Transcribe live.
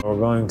We're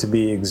going to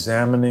be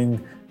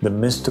examining the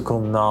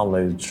mystical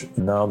knowledge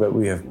now that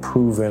we have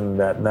proven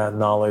that that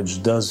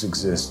knowledge does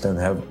exist and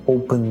have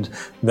opened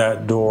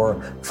that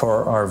door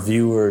for our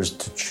viewers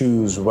to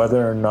choose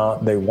whether or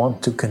not they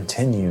want to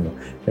continue,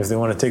 if they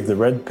want to take the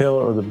red pill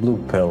or the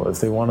blue pill, if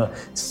they want to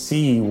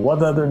see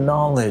what other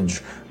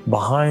knowledge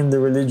behind the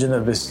religion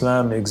of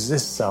Islam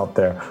exists out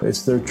there.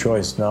 It's their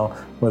choice now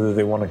whether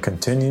they want to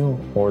continue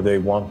or they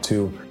want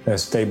to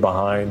stay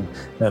behind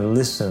and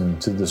listen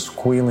to the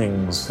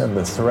squealings and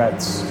the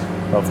threats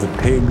of the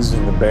pigs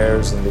and the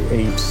bears and the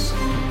apes.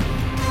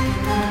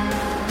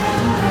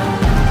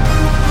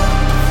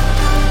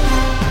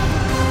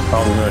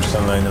 أعوذ بالله من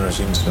الشيطان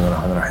الرجيم بسم الله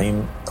الرحمن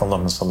الرحيم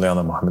اللهم صل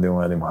على محمد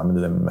وآل محمد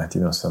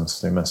المهديين وسلم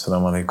تسليما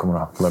السلام عليكم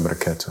ورحمة الله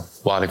وبركاته.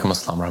 وعليكم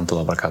السلام ورحمة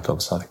الله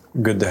وبركاته.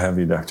 Good to have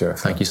you, Dr. Irfan.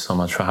 Thank you so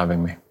much for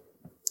having me.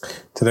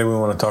 Today we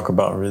want to talk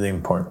about a really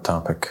important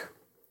topic.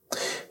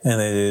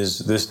 And it is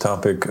this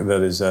topic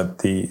that is at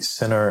the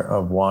center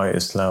of why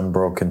Islam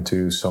broke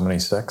into so many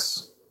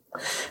sects.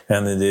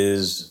 And it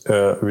is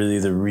really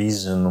the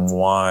reason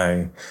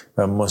why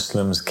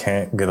Muslims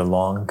can't get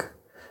along.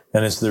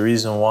 And it's the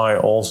reason why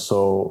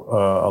also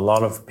a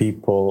lot of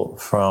people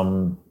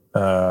from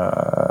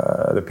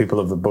the people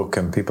of the book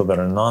and people that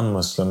are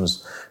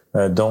non-Muslims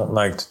don't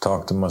like to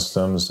talk to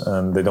Muslims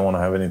and they don't want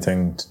to have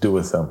anything to do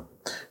with them.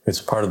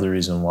 It's part of the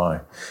reason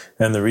why.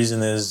 And the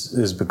reason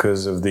is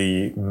because of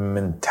the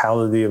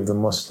mentality of the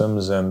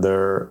Muslims and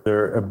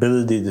their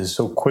ability to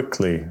so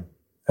quickly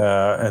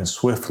and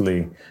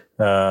swiftly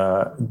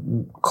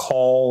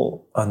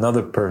call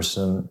another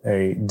person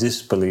a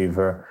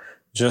disbeliever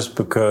just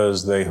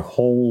because they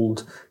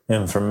hold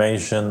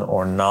information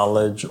or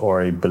knowledge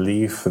or a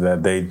belief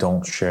that they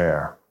don't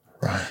share.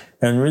 Right.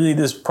 And really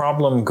this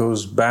problem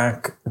goes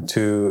back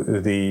to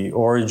the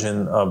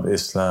origin of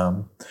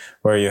Islam,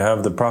 where you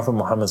have the Prophet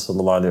Mohammed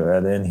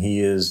and he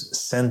is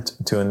sent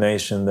to a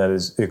nation that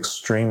is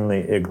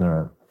extremely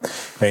ignorant,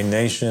 a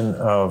nation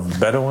of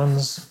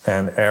Bedouins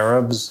and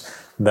Arabs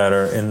that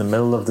are in the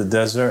middle of the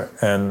desert.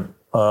 And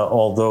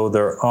although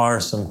there are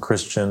some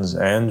Christians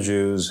and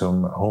Jews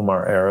whom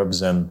are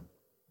Arabs and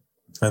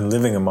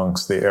living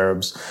amongst the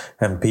Arabs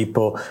and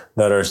people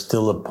that are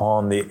still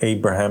upon the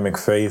Abrahamic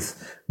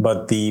faith,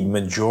 but the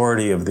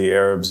majority of the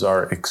Arabs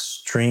are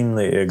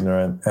extremely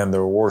ignorant and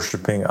they're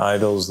worshiping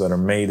idols that are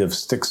made of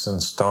sticks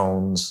and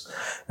stones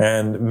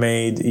and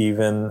made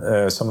even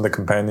some of the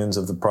companions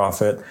of the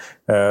Prophet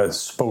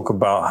spoke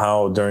about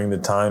how during the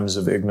times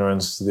of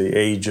ignorance, the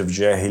age of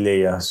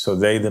Jahiliyyah, so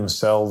they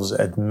themselves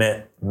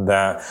admit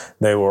that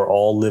they were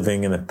all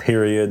living in a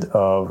period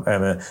of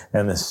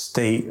and a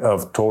state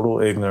of total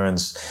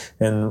ignorance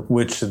in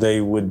which they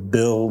would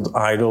build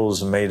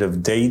idols made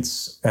of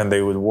dates and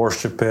they would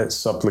worship it,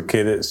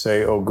 supplicate it,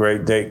 say, "Oh,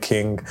 great date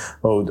king,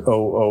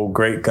 oh,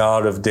 great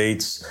God of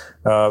dates,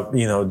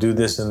 do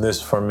this and this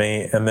for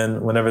me." And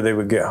then whenever they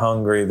would get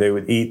hungry, they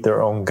would eat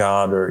their own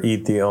God or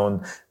eat the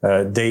own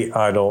date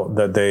idol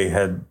that they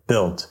had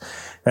built.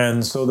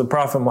 And so the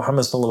Prophet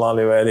Mohammed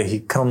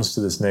he comes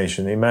to this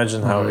nation.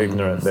 Imagine how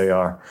ignorant they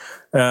are.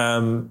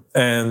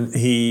 And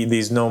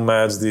these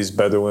nomads, these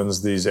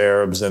Bedouins, these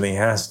Arabs, and he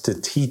has to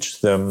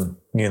teach them,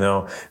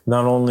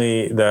 not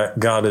only that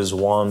God is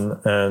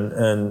one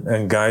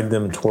and guide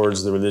them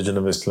towards the religion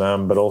of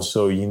Islam, but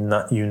also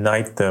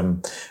unite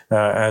them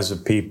as a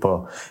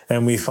people.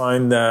 And we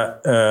find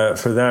that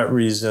for that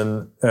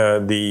reason,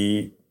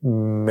 the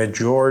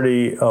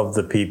majority of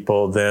the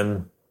people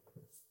then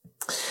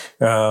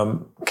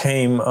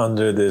came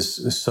under this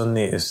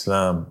Sunni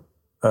Islam,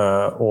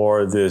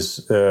 or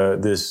this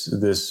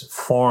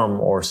form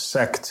or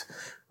sect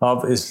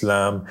of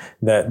Islam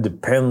that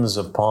depends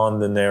upon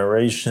the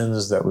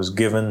narrations that was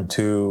given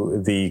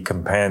to the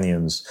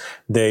companions.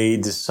 They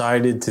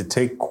decided to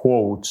take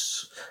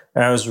quotes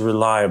as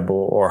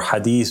reliable or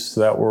hadiths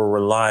that were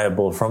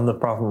reliable from the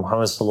Prophet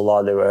Muhammad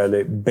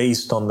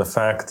based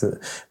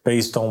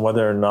on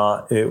whether or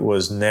not it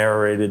was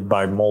narrated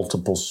by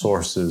multiple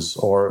sources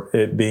or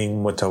it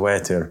being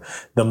mutawatir.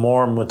 The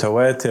more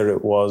mutawatir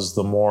it was,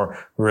 the more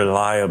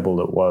reliable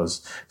it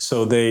was.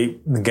 So they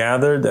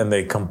gathered and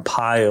they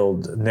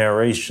compiled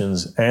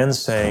narrations and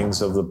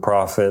sayings of the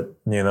Prophet,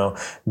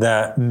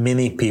 that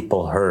many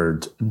people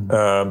heard.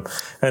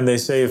 And they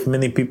say if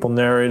many people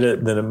narrate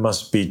it, then it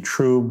must be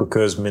true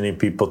because many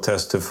people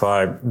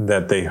testify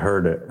that they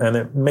heard it. And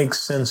it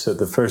makes sense at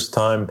the first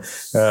time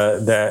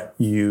that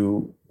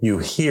you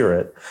hear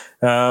it.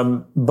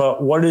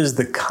 But what are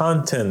the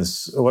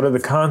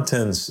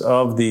contents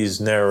of these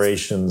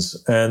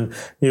narrations? And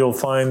you'll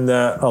find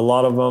that a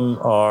lot of them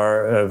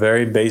are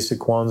very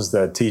basic ones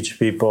that teach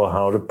people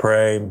how to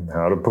pray,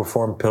 how to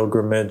perform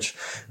pilgrimage,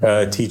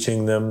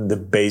 teaching them the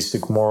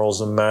basic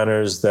morals and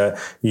manners that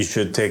you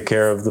should take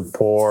care of the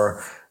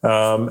poor,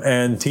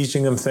 and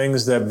teaching them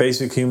things that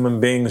basic human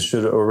beings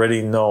should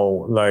already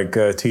know, like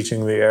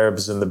teaching the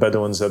Arabs and the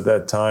Bedouins at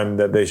that time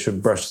that they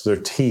should brush their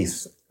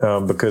teeth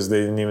because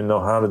they didn't even know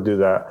how to do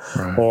that.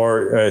 Right.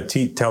 Or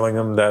telling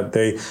them that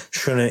they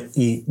shouldn't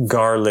eat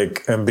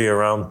garlic and be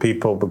around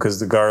people because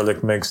the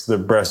garlic makes their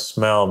breath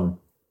smell.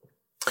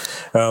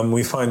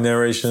 We find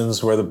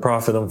narrations where the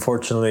Prophet,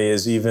 unfortunately,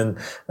 is even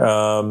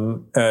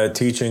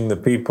teaching the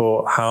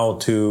people how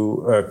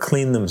to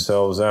clean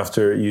themselves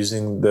after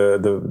using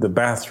the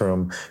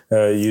bathroom,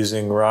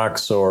 using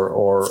rocks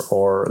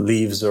or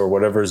leaves or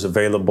whatever is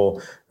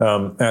available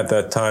at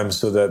that time,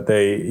 so that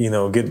they,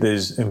 get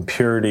these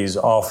impurities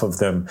off of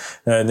them.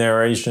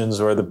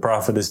 Narrations where the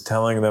Prophet is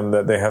telling them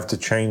that they have to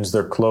change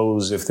their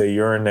clothes if they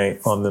urinate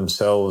on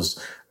themselves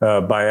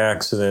by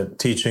accident,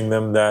 teaching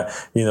them that,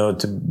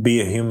 to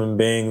be a human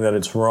being, that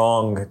it's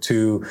wrong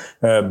to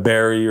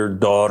bury your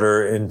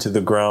daughter into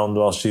the ground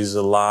while she's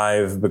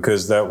alive,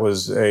 because that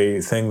was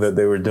a thing that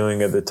they were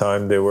doing at the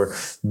time. They were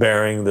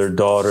burying their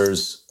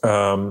daughters,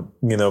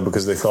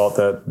 because they thought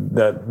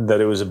that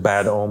it was a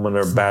bad omen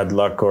or bad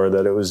luck, or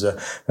that it was a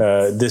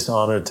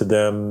dishonor to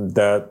them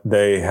that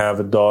they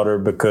have a daughter,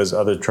 because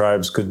other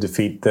tribes could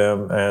defeat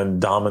them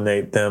and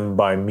dominate them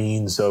by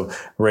means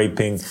of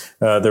raping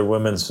their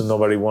women. So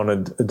nobody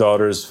wanted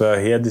daughters.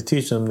 He had to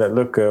teach them that,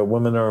 look,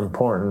 women are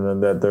important,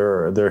 and that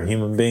they're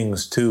human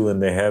beings too,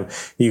 and they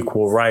have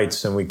equal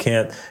rights, and we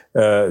can't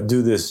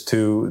do this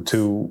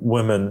to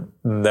women,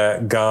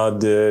 that God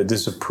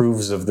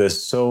disapproves of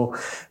this. So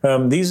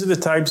these are the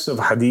types of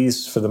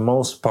hadiths, for the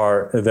most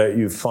part, that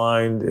you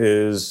find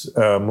is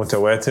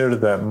mutawatir,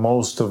 that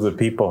most of the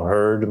people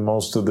heard,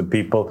 most of the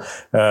people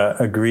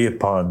agree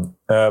upon.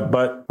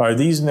 But are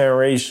these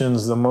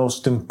narrations the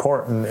most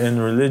important in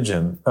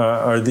religion?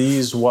 Are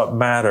these what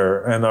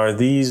matter? And are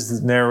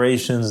these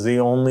narrations the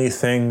only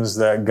things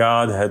that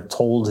God had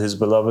told his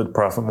beloved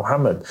Prophet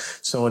Muhammad?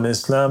 So in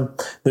Islam,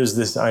 there's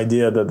this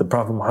idea that the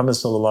Prophet Muhammad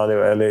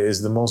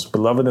is the most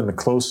beloved and the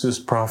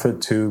closest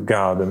prophet to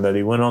God, and that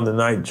he went on the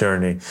night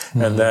journey,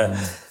 and that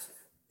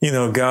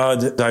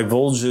God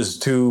divulges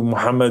to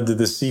Muhammad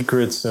the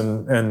secrets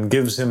and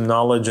gives him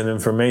knowledge and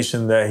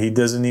information that he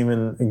doesn't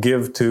even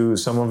give to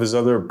some of his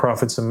other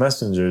prophets and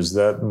messengers,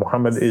 that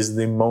Muhammad is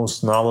the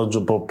most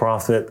knowledgeable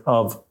prophet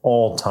of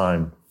all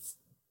time.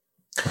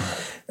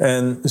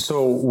 And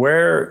so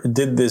where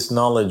did this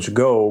knowledge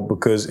go?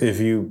 Because if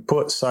you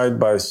put side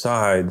by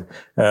side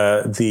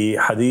the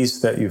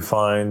hadiths that you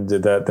find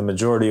that the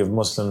majority of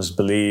Muslims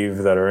believe,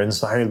 that are in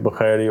Sahih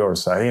Bukhari or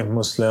Sahih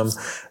Muslim,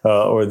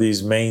 or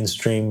these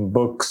mainstream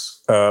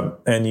books,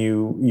 and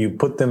you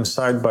put them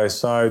side by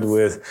side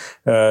with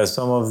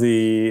some of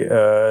the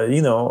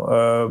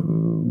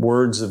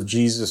words of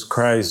Jesus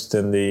Christ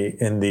in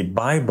the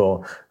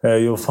Bible,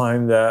 you'll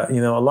find that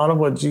a lot of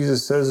what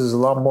Jesus says is a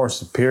lot more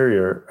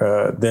superior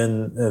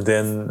than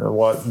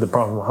what the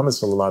Prophet Muhammad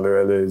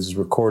is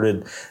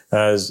recorded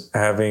as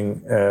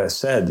having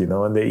said.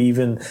 And they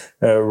even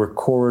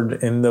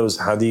record in those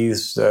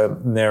hadiths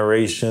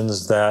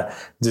narrations that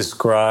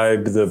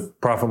describe the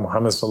Prophet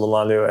Muhammad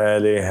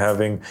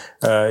having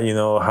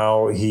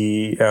how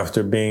he,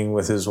 after being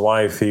with his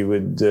wife, he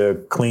would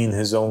clean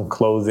his own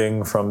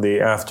clothing from the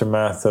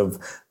aftermath of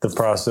the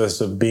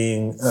process of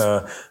being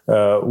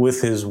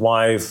with his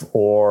wife,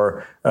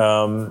 or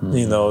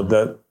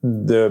that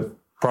the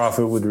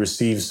Prophet would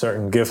receive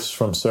certain gifts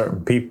from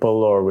certain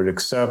people, or would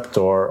accept,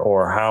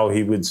 or how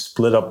he would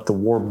split up the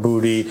war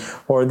booty,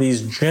 or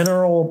these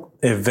general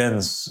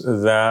events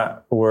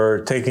that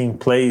were taking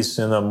place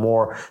in a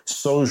more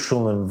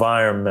social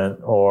environment,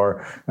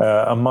 or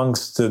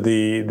amongst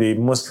the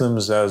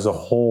Muslims as a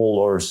whole,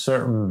 or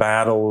certain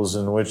battles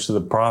in which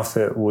the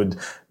Prophet would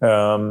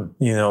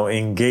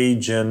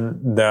engage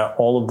in, that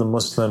all of the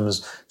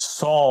Muslims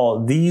saw.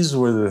 These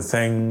were the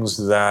things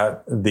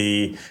that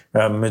the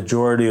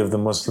majority of the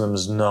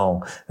Muslims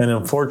know. And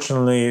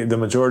unfortunately, the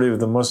majority of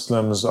the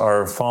Muslims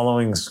are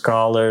following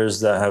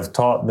scholars that have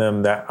taught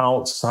them that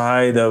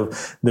outside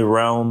of the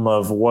realm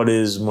of what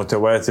is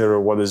mutawatir, or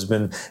what has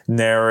been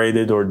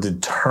narrated or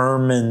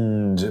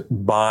determined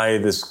by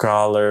the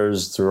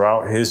scholars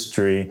throughout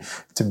history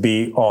to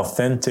be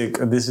authentic,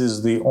 this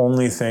is the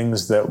only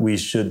things that we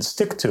should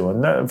stick to.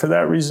 And for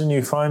that reason,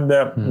 you find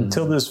that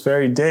until this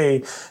very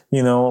day,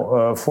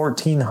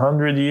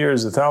 1,400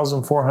 years,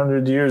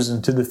 1,400 years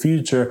into the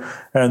future,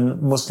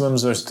 and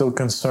Muslims are still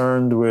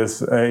concerned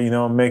with,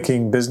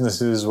 making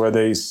businesses where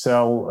they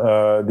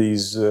sell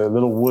these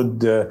little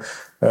wood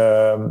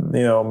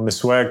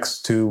miswaks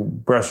to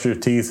brush your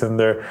teeth, and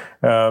they're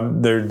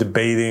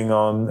debating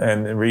on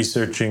and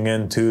researching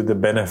into the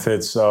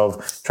benefits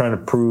of trying to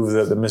prove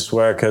that the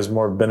miswak has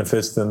more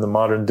benefits than the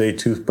modern day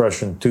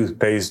toothbrush and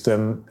toothpaste,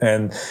 and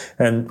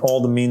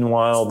all the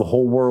meanwhile the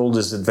whole world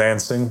is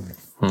advancing.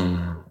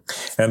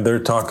 And they're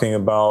talking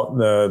about,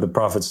 the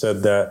Prophet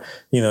said that,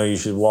 you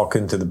should walk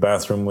into the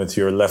bathroom with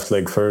your left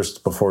leg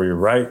first before your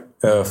right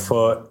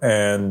foot,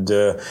 and,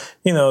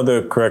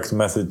 the correct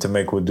method to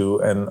make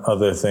wudu, and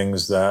other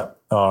things that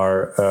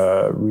are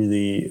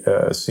really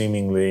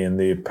seemingly in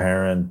the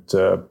apparent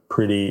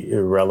pretty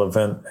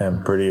irrelevant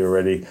and pretty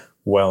already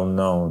well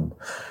known.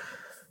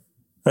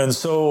 And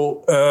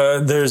so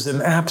there's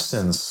an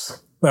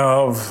absence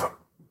of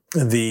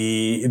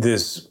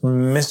this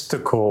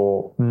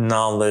mystical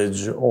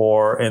knowledge,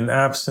 or an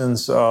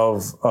absence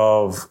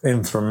of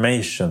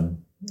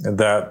information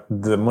that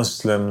the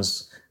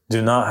Muslims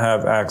do not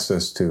have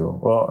access to.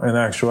 Well, in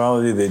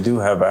actuality, they do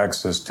have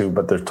access to,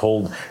 but they're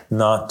told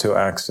not to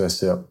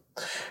access it.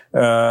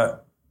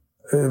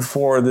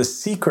 For the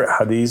secret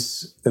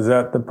hadiths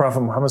that the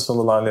Prophet Muhammad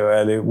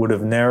would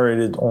have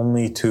narrated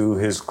only to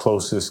his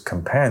closest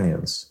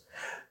companions.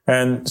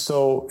 And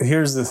so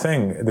here's the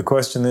thing. The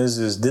question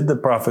is did the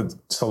Prophet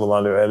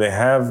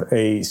have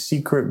a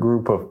secret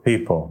group of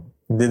people?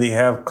 Did he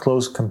have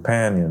close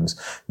companions?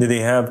 Did he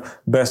have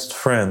best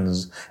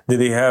friends?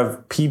 Did he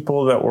have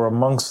people that were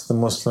amongst the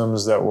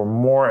Muslims that were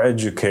more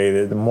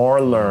educated, more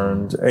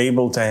learned,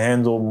 able to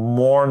handle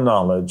more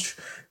knowledge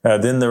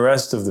than the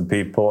rest of the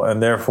people,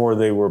 and therefore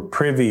they were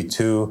privy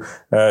to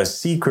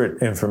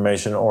secret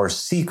information or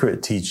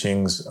secret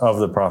teachings of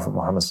the Prophet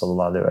Muhammad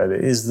sallallahu alaihi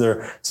wasallam? Is there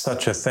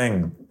such a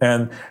thing?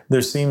 And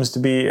there seems to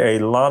be a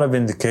lot of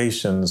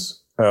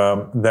indications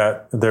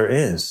that there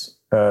is.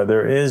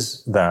 There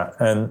is that.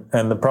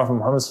 And the Prophet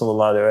Muhammad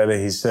sallallahu alaihi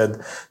wasallam, he said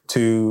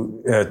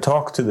to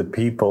talk to the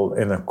people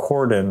in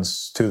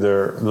accordance to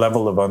their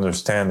level of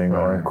understanding,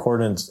 or in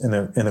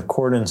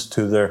accordance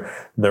to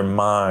their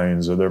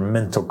minds or their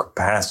mental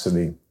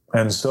capacity.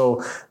 And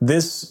so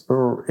this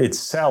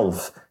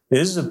itself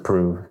is a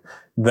proof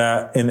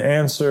that an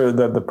answer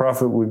that the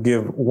Prophet would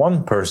give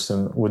one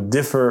person would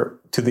differ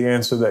to the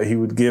answer that he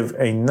would give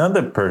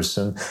another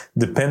person,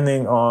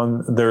 depending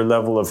on their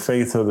level of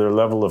faith or their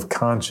level of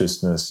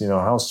consciousness,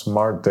 how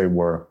smart they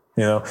were.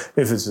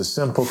 If it's a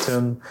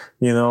simpleton,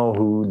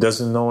 who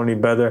doesn't know any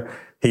better,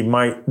 he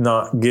might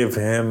not give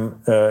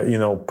him,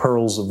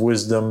 pearls of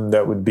wisdom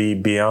that would be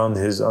beyond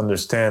his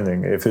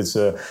understanding. If it's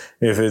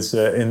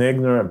an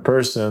ignorant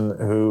person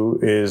who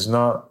is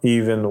not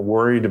even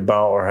worried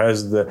about or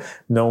has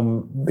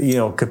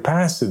no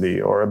capacity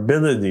or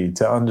ability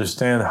to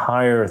understand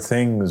higher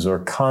things or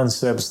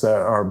concepts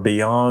that are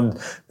beyond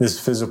this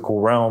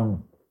physical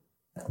realm,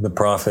 the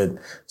Prophet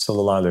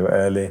sallallahu alaihi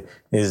wasallam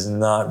is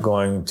not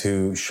going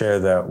to share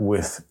that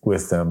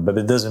with them. But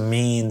it doesn't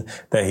mean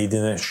that he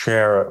didn't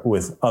share it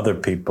with other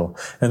people.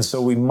 And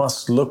so we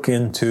must look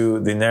into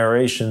the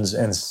narrations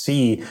and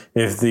see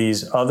if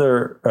these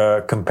other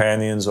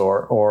companions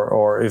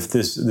or if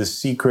this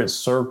secret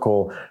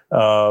circle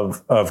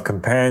of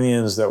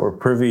companions that were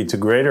privy to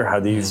greater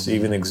hadiths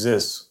even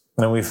exists.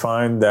 And we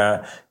find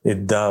that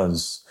it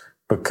does.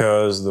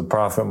 Because the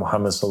Prophet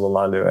Muhammad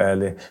sallallahu alaihi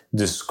wasallam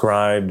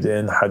described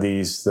in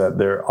hadith that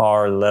there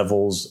are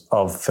levels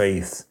of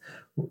faith,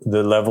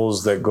 the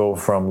levels that go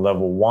from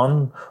level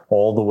 1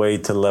 all the way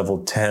to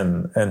level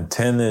 10. And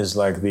 10 is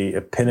like the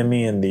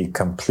epitome and the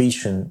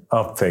completion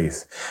of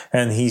faith.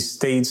 And he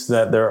states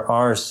that there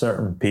are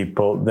certain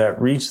people that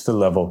reach the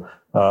level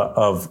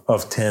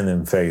of 10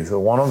 in faith.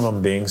 One of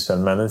them being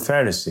Salman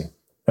al-Farisi.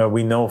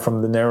 We know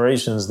from the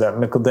narrations that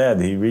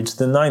Miqdad, he reached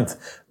the 9th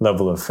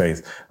level of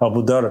faith.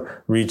 Abu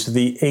Dhar reached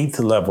the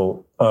 8th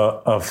level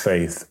of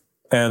faith.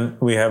 And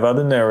we have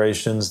other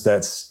narrations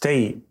that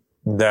state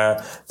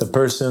that the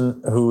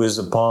person who is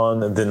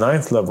upon the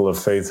 9th level of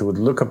faith would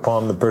look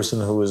upon the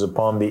person who is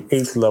upon the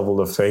 8th level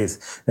of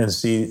faith and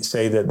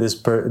say that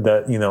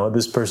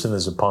this person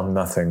is upon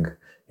nothing.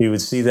 He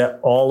would see that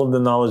all of the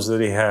knowledge that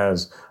he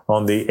has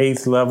on the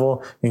 8th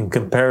level in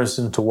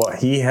comparison to what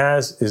he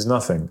has is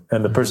nothing.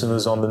 And the person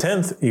who's on the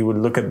 10th, he would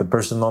look at the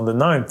person on the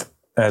 9th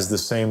as the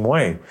same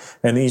way.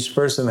 And each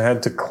person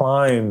had to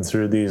climb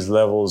through these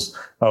levels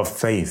of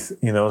faith,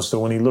 so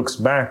when he looks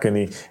back and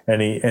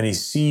he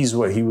sees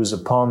what he was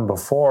upon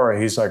before,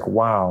 he's like,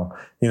 wow,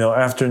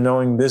 after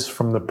knowing this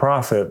from the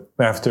Prophet,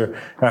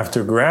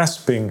 after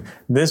grasping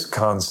this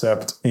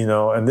concept,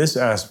 and this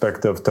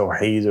aspect of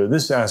Tawheed or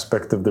this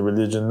aspect of the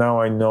religion,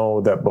 now I know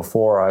that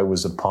before I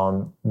was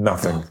upon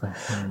nothing.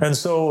 And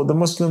so the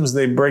Muslims,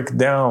 they break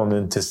down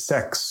into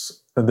sects.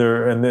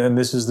 And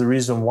this is the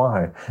reason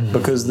why.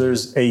 Because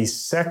there's a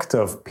sect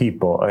of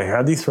people. A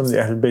hadith from the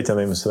Ahlul Bayt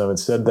alayhim salam, it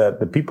said that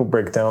the people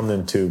break down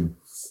into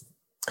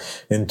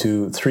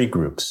 3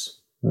 groups.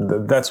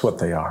 That's what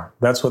they are.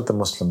 That's what the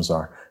Muslims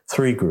are.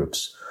 3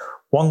 groups.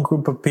 One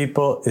group of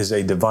people is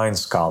a divine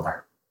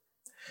scholar.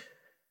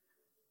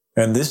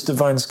 And this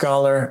divine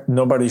scholar,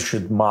 nobody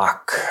should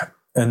mock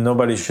and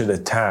nobody should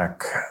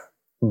attack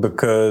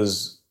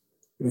because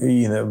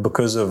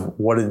of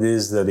what it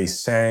is that he's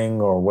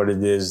saying or what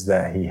it is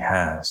that he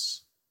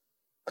has.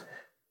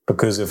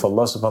 Because if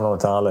Allah subhanahu wa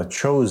ta'ala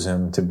chose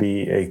him to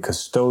be a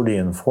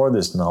custodian for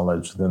this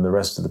knowledge, then the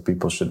rest of the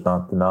people should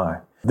not deny.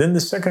 Then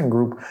the second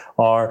group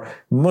are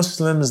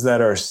Muslims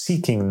that are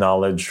seeking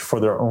knowledge for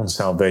their own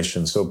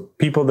salvation. So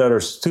people that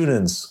are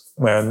students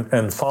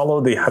and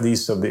follow the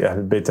hadiths of the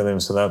Ahlul Bayt alayhim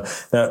salam,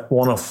 that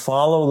want to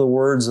follow the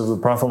words of the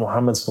Prophet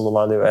Muhammad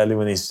sallallahu alaihi wasallam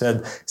when he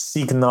said,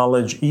 seek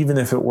knowledge even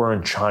if it were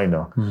in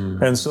China.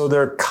 And so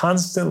they're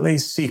constantly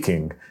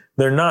seeking.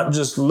 They're not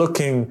just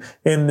looking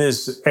in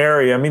this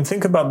area. I mean,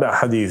 think about that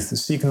hadith,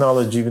 seek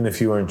knowledge even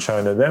if you were in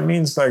China. That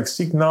means like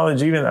seek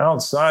knowledge even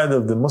outside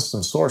of the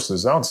Muslim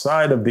sources,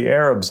 outside of the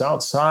Arabs,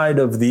 outside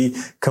of the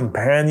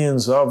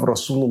companions of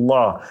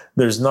Rasulullah.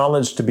 There's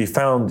knowledge to be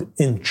found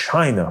in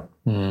China.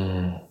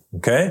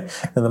 Okay?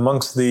 And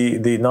amongst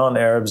the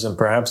non-Arabs and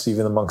perhaps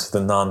even amongst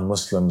the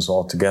non-Muslims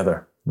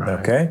altogether. Right.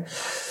 Okay?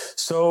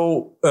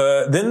 So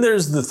then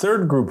there's the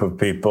third group of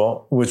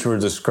people, which were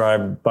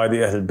described by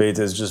the Ahl Bayt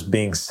as just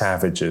being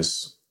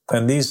savages.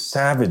 And these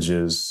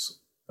savages,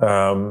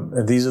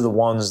 these are the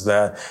ones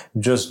that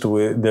just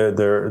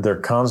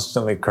they're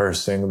constantly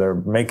cursing, they're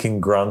making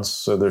grunts,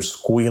 so they're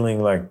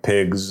squealing like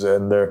pigs,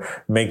 and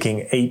they're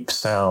making ape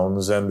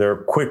sounds, and they're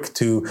quick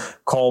to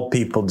call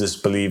people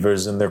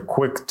disbelievers, and they're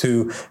quick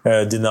to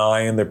deny,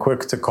 and they're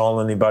quick to call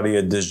anybody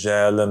a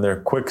dajjal, and they're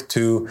quick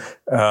to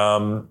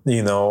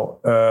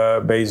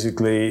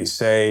basically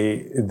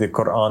say the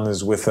Quran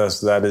is with us,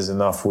 that is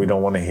enough, we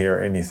don't want to hear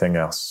anything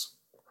else.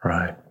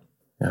 Right.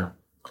 Yeah.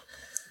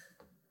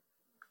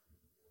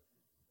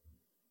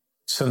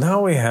 So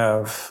now we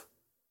have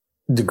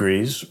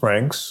degrees,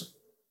 ranks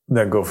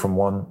that go from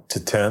 1 to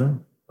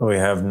 10. We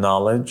have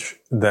knowledge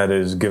that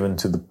is given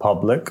to the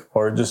public,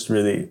 or just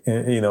really,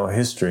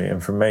 history,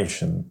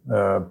 information,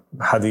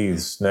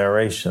 hadiths,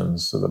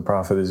 narrations. So the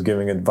Prophet is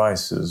giving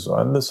advices.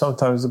 And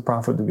sometimes the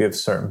Prophet will give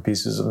certain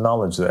pieces of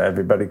knowledge that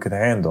everybody could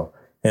handle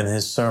in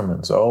his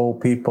sermons. Oh,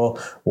 people,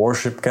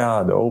 worship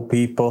God. Oh,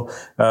 people,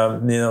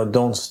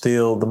 don't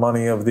steal the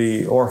money of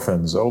the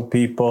orphans. Oh,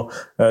 people,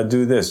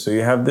 do this. So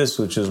you have this,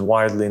 which is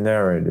widely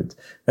narrated.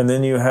 And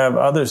then you have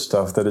other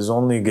stuff that is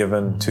only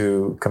given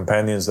to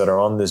companions that are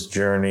on this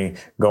journey,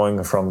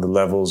 going from the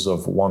levels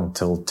of 1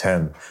 till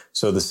 10.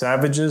 So the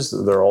savages,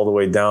 they're all the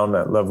way down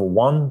at level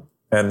 1.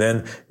 And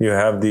then you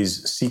have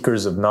these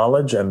seekers of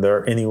knowledge, and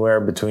they're anywhere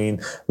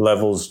between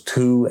levels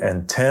 2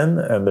 and 10,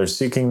 and they're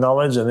seeking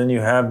knowledge. And then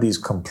you have these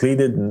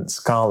completed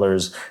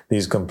scholars,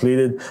 these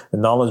completed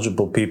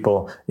knowledgeable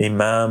people,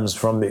 imams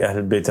from the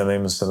Ahl Bayt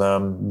alayhim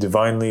salam,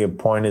 divinely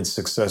appointed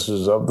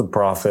successors of the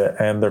Prophet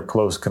and their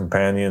close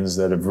companions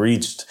that have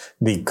reached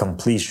the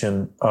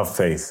completion of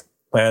faith.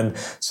 And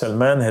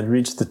Salman had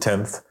reached the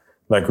 10th,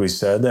 like we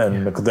said,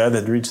 and Miqdad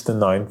had reached the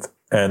 9th,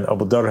 and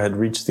Abu Dharr had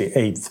reached the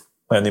 8th.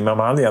 And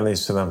Imam Ali alayhi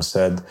salam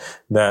said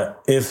that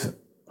if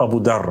Abu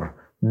Dharr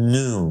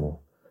knew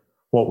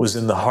what was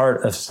in the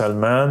heart of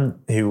Salman,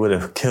 he would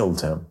have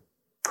killed him.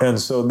 And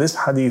so this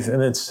hadith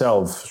in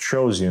itself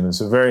shows you, and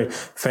it's a very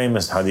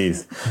famous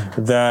hadith,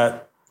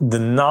 that the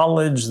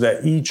knowledge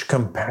that each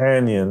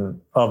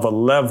companion of a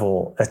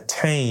level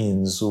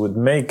attains would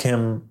make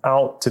him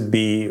out to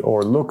be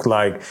or look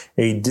like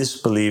a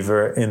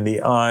disbeliever in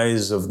the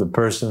eyes of the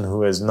person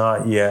who has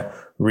not yet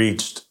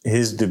reached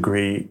his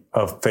degree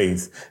of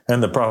faith.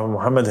 And the Prophet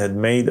Muhammad had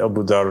made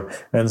Abu Dharr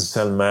and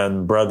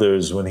Salman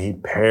brothers when he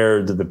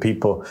paired the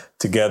people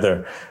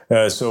together.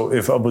 So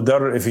if Abu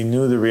Dharr, if he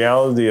knew the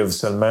reality of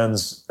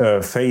Salman's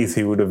faith,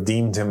 he would have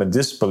deemed him a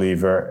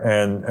disbeliever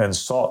and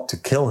sought to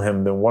kill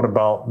him. Then what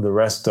about the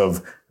rest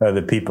of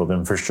the people?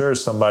 Then for sure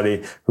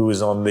somebody who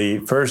is on the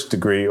first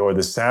degree, or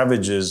the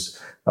savages,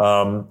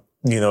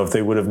 if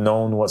they would have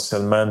known what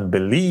Salman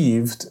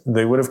believed,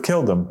 they would have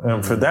killed him.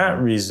 And for that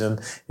reason,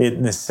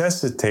 it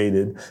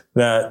necessitated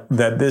that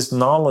this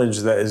knowledge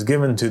that is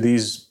given to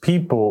these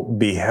people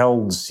be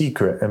held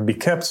secret and be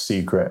kept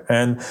secret.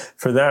 And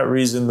for that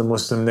reason, the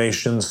Muslim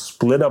nation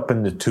split up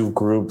into two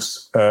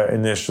groups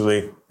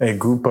initially. A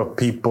group of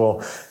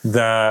people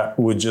that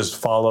would just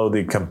follow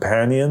the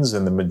companions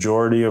and the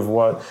majority of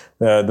what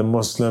the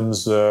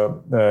Muslims,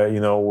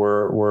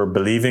 were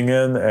believing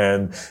in,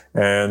 and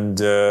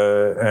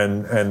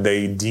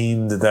they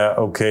deemed that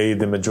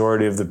the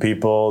majority of the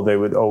people, they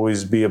would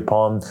always be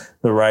upon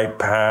the right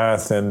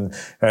path, and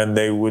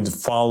they would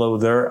follow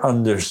their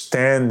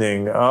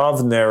understanding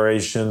of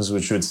narrations,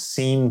 which would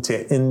seem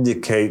to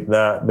indicate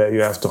that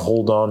you have to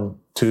hold on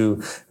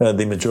to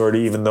the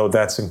majority, even though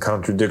that's in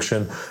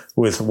contradiction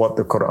with what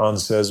the Quran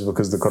says,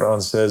 because the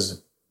Quran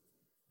says,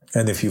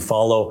 and if you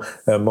follow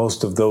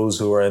most of those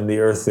who are in the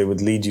earth, they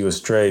would lead you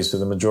astray. So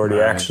the majority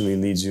actually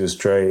leads you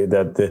astray,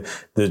 that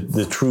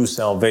the true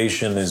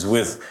salvation is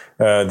with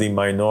the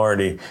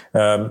minority.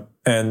 And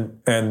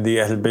the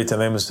Ahl Bayt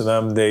alayhim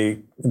salam,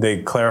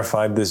 they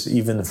clarified this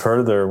even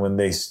further when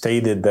they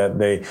stated that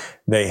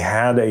they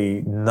had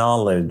a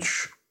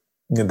knowledge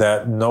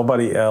that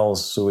nobody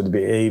else would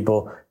be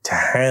able to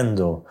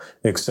handle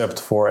except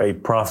for a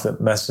prophet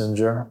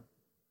messenger,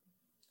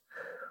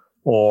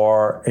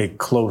 or a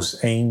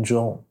close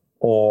angel,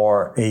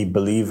 or a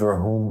believer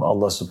whom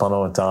Allah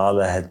subhanahu wa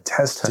ta'ala had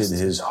tested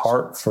his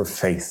heart for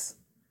faith.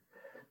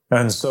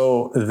 And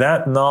so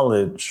that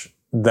knowledge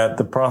that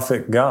the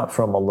Prophet got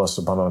from Allah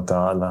subhanahu wa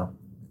ta'ala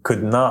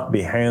could not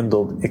be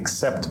handled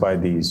except by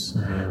these.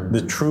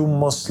 The true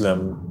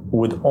Muslim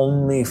would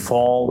only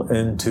fall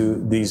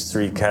into these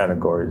three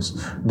categories.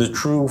 The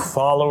true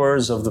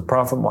followers of the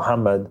Prophet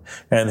Muhammad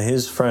and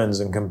his friends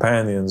and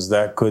companions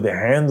that could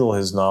handle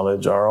his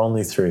knowledge are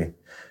only three: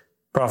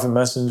 prophet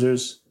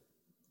messengers,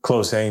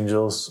 close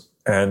angels,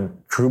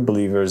 and true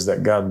believers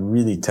that God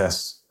really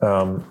tests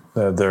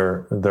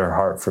their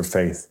heart for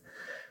faith.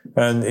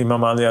 And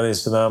Imam Ali alayhi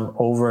salam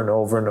over and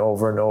over and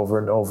over and over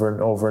and over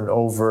and over and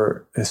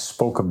over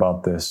spoke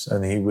about this.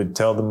 And he would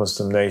tell the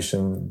Muslim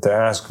nation to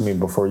ask me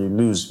before you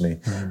lose me.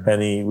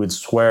 And he would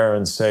swear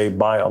and say,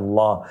 by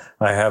Allah,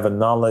 I have a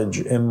knowledge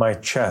in my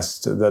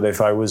chest that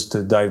if I was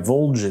to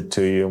divulge it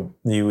to you,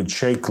 you would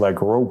shake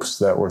like ropes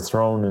that were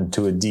thrown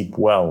into a deep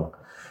well.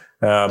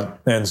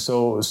 And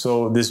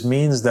so this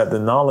means that the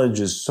knowledge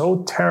is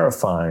so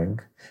terrifying.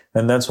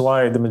 And that's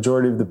why the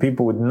majority of the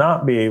people would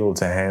not be able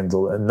to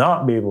handle and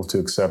not be able to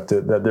accept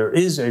it, that there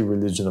is a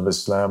religion of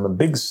Islam. A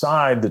big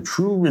side, the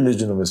true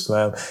religion of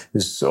Islam,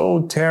 is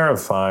so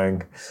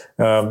terrifying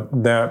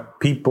that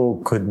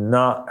people could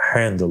not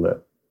handle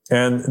it.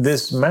 And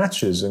this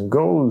matches and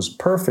goes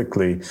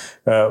perfectly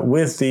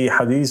with the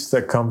hadiths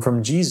that come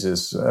from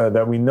Jesus,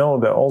 that we know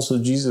that also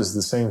Jesus,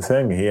 the same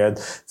thing. He had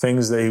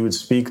things that he would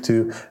speak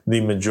to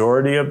the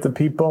majority of the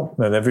people,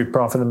 and every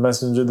prophet and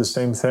messenger, the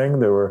same thing.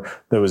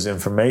 There was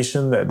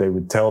information that they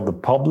would tell the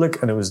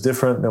public, and it was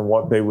different than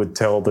what they would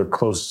tell their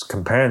close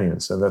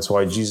companions. And that's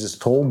why Jesus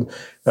told,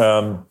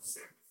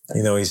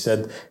 he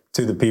said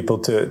to the people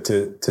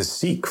to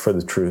seek for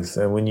the truth,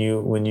 and when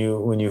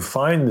you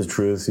find the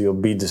truth, you'll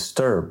be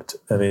disturbed.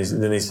 And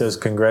then he says,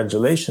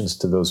 congratulations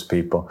to those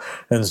people.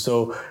 And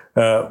so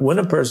when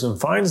a person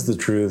finds the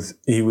truth,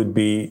 he would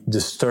be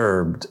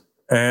disturbed.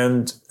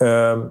 And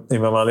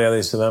Imam Ali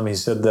alayhi salam, he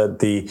said that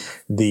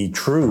the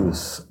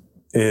truth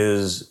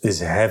is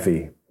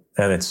heavy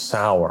and it's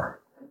sour,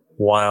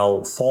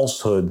 while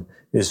falsehood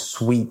is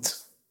sweet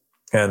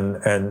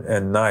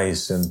and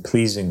nice and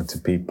pleasing to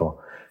people.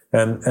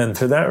 And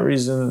for that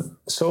reason,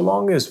 so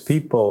long as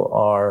people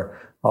are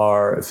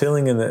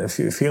feeling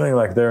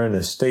like they're in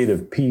a state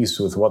of peace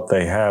with what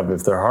they have,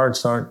 if their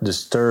hearts aren't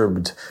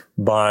disturbed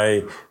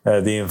by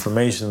the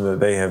information that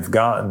they have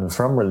gotten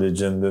from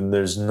religion, then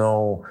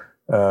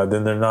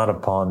then they're not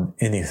upon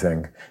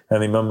anything.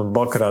 And Imam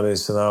al-Bakr alayhi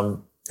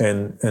salam,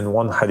 in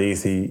one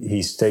hadith,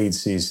 he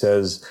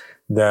says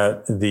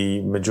that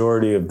the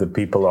majority of the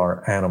people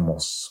are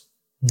animals.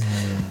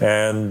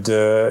 And,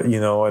 and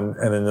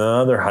in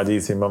another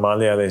hadith, Imam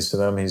Ali alayhi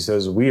salam, he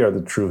says, we are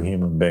the true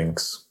human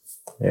beings.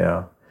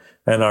 Yeah.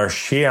 And our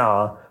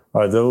Shia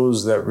are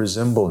those that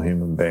resemble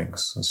human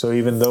beings. So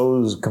even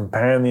those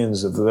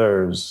companions of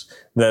theirs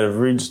that have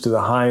reached to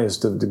the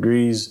highest of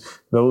degrees,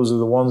 those are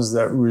the ones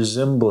that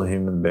resemble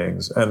human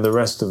beings. And the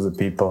rest of the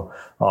people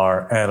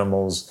are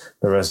animals.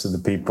 The rest of the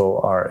people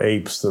are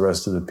apes. The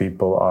rest of the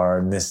people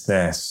are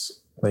nisnas,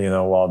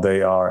 while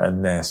they are a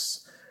nes.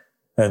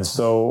 And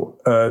so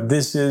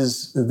this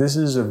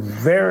is a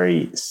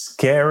very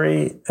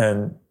scary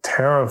and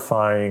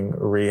terrifying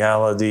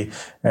reality.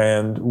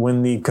 And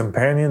when the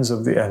companions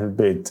of the Ahl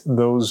Bayt,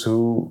 those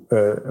who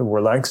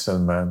were like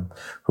Salman,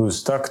 who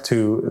stuck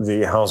to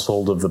the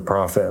household of the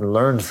Prophet and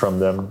learned from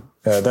them,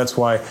 that's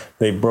why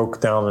they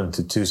broke down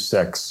into two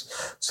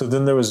sects. So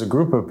then there was a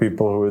group of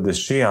people who were the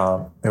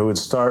Shia who would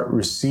start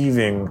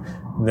receiving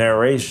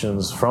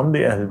narrations from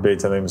the Ahl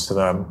Bayt alayhim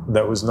salam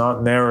that was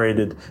not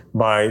narrated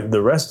by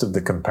the rest of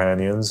the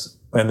companions.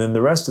 And then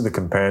the rest of the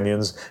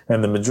companions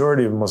and the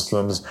majority of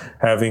Muslims,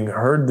 having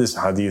heard this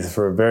hadith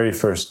for a very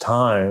first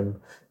time,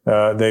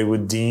 they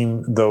would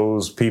deem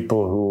those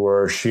people who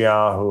were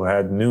Shia, who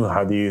had new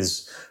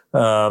hadiths,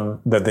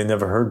 that they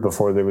never heard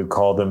before, they would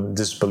call them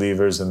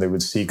disbelievers, and they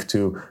would seek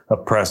to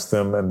oppress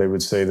them, and they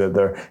would say that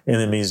they're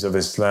enemies of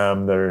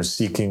Islam that are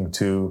seeking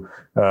to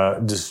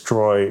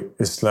destroy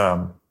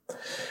Islam.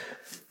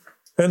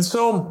 And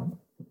so,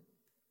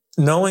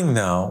 knowing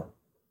now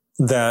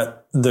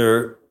that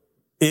there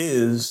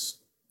is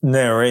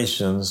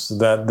narrations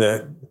that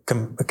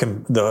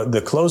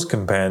the close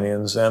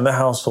companions and the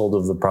household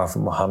of the Prophet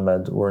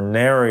Muhammad were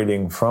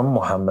narrating from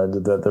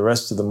Muhammad that the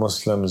rest of the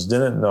Muslims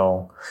didn't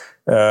know,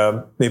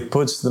 it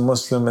puts the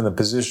Muslim in a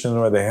position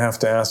where they have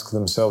to ask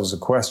themselves a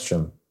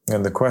question.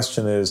 And the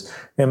question is,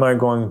 am I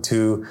going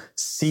to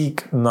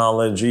seek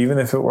knowledge, even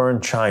if it were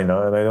in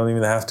China, and I don't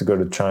even have to go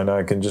to China,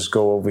 I can just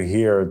go over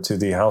here to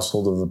the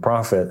household of the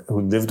Prophet who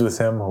lived with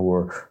him, who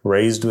were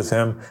raised with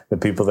him, the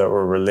people that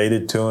were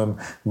related to him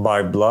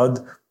by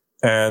blood.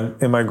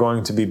 And am I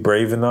going to be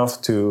brave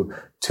enough to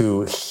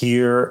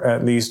hear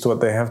at least what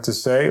they have to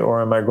say?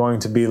 Or am I going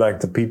to be like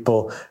the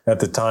people at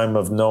the time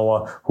of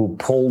Noah who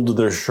pulled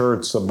their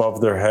shirts above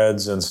their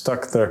heads and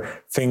stuck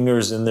their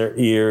fingers in their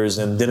ears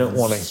and didn't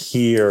want to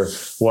hear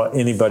what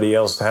anybody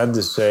else had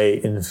to say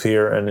in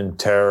fear and in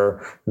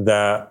terror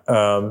that,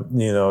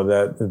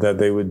 that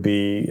they would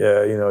be,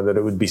 that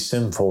it would be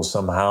sinful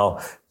somehow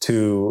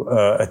to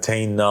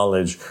attain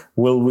knowledge?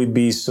 Will we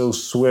be so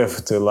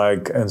swift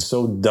and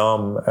so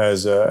dumb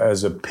as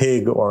a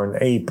pig or an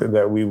ape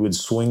that we would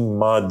swing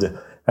mud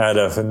at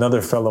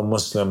another fellow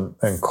Muslim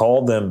and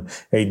call them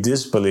a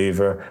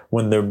disbeliever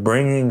when they're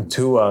bringing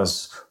to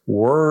us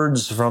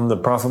words from the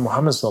Prophet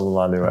Mohammed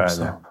sallallahu alaihi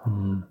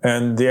wasallam?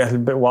 And the Ahl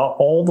Bayt,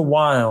 all the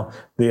while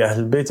the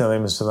Ahl Bayt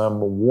alayhim salam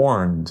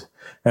warned,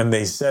 and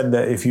they said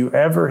that if you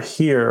ever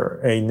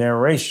hear a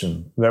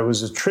narration that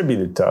was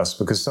attributed to us,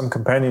 because some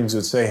companions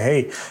would say,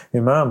 hey,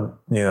 Imam,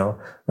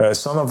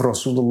 son of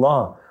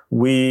Rasulullah,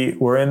 we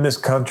were in this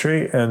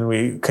country and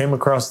we came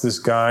across this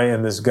guy,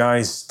 and this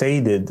guy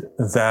stated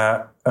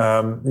that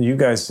you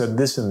guys said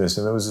this and this,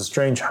 and it was a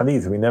strange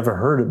hadith. We never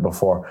heard it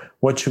before.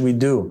 What should we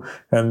do?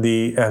 And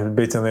the Ahlul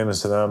Bayt alayhim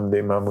salam, the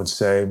Imam would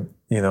say,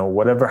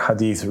 whatever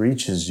hadith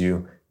reaches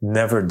you,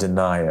 never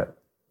deny it.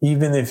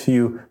 Even if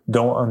you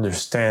don't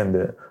understand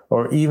it,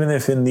 or even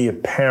if in the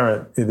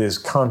apparent it is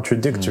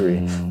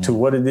contradictory to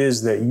what it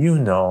is that you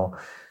know,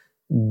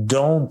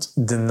 don't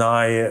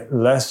deny it,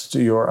 lest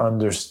your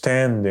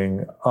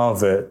understanding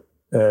of it,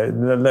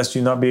 lest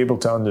you not be able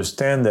to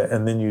understand it,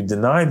 and then you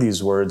deny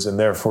these words, and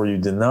therefore you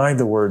deny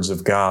the words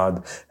of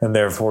God, and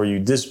therefore you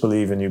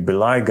disbelieve and you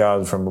belie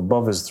God from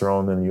above his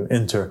throne, and you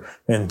enter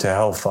into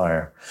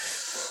hellfire.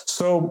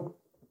 So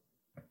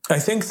I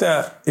think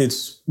that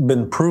it's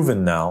been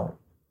proven now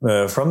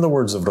from the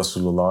words of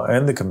Rasulullah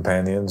and the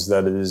companions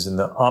that it is an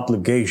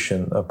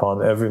obligation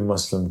upon every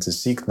Muslim to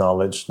seek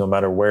knowledge, no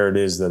matter where it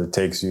is that it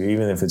takes you,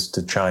 even if it's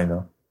to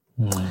China,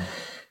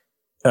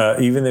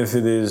 even if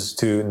it is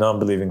to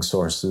non-believing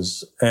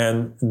sources,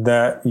 and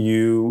that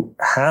you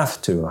have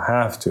to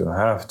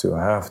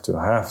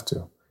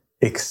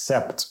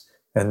accept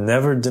and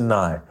never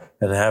deny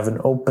and have an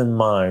open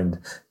mind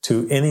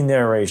to any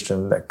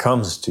narration that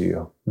comes to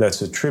you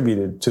that's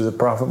attributed to the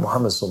Prophet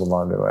Mohammed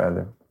sallallahu alaihi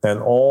wasallam. And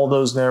all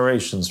those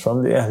narrations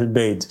from the Ahlul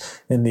Bayt,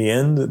 in the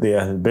end, the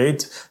Ahlul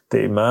Bayt,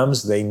 the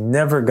Imams, they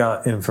never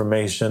got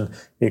information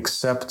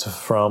except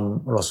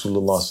from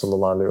Rasulullah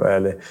sallallahu alaihi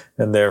wasallam,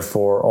 and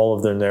therefore all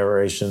of their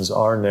narrations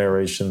are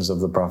narrations of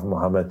the Prophet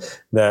Muhammad.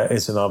 That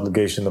it's an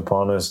obligation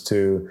upon us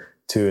to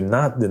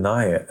not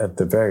deny it at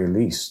the very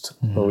least.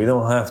 But we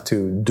don't have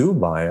to do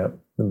by it,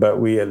 but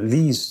we at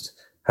least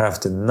have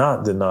to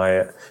not deny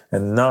it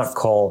and not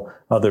call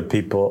other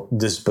people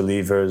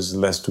disbelievers,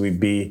 lest we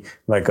be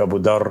like Abu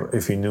Dharr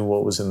if he knew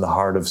what was in the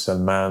heart of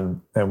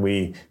Salman and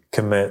we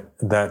commit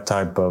that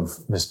type of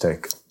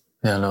mistake.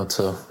 Yeah, no, it's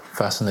a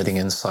fascinating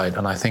insight.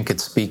 And I think it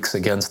speaks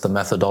against the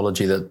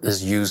methodology that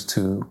is used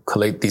to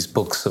collate these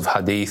books of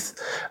hadith,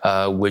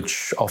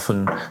 which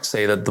often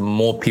say that the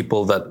more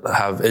people that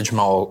have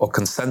ijma or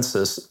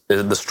consensus,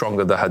 the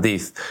stronger the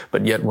hadith.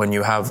 But yet when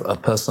you have a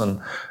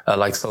person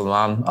like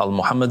Salman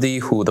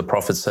al-Muhammadi, who the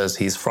Prophet says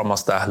he's from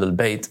us, the Ahlul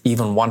Bayt,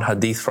 even one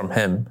hadith from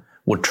him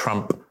would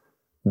trump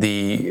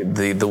the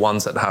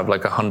ones that have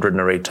like 100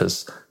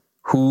 narrators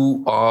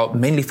who are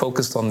mainly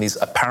focused on these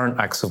apparent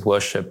acts of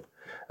worship.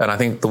 And I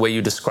think the way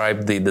you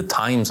described the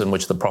times in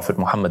which the Prophet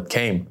Muhammad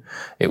came,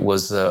 it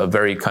was a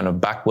very kind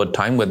of backward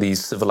time where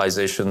these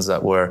civilizations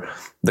that were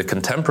the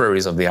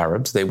contemporaries of the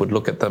Arabs, they would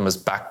look at them as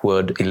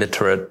backward,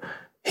 illiterate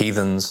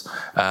heathens,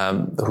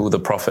 who the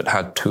Prophet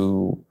had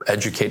to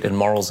educate in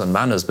morals and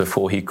manners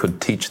before he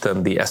could teach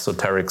them the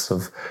esoterics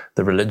of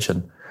the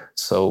religion.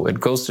 So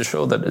it goes to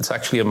show that it's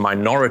actually a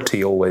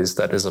minority always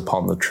that is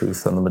upon the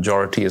truth, and the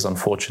majority is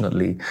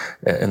unfortunately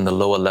in the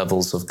lower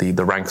levels of the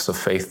ranks of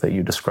faith that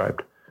you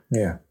described.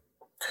 Yeah.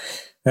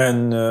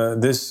 And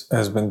this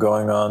has been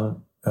going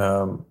on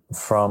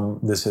from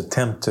this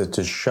attempt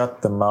to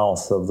shut the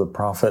mouth of the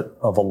Prophet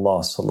of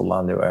Allah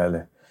sallallahu alaihi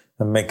wasallam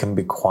and make him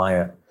be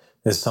quiet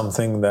is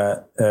something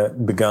that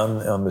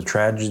begun on the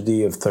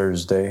tragedy of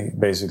Thursday,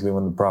 basically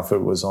when the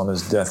Prophet was on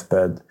his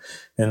deathbed,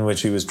 in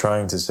which he was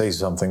trying to say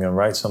something and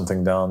write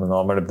something down. And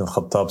Umar ibn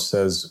Khattab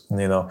says,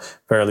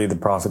 verily the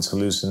Prophet's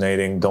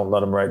hallucinating. Don't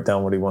let him write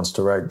down what he wants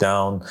to write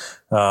down.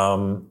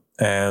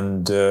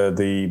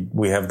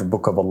 We have the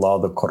book of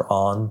Allah, the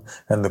Quran,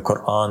 and the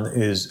Quran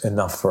is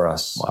enough for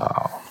us.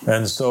 Wow.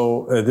 And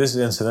so this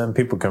incident,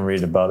 people can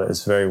read about it.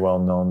 It's very well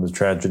known, the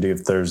tragedy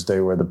of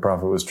Thursday, where the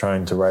Prophet was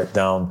trying to write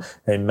down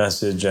a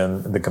message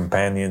and the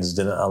companions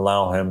didn't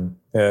allow him.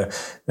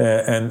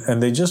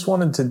 And they just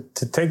wanted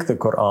to take the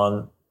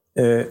Quran.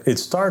 It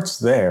starts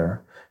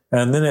there.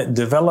 And then it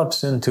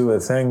develops into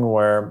a thing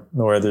where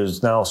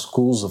there's now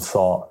schools of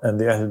thought. And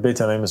the Ahlul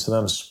Bayt alayhim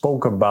salam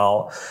spoke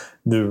about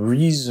the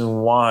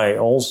reason why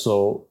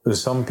also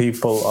some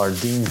people are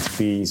deemed to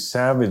be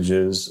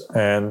savages,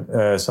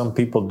 and some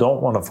people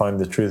don't want to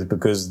find the truth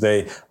because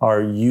they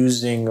are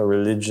using a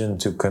religion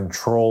to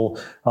control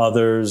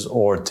others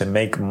or to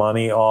make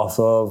money off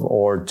of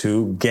or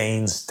to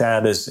gain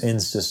status in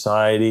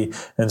society.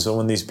 And so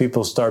when these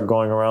people start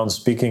going around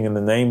speaking in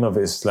the name of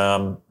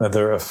Islam,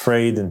 they're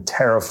afraid and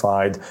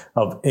terrified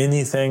of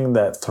anything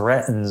that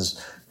threatens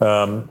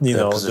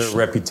their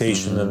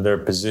reputation and their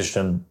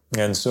position.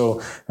 And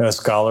so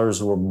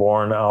scholars were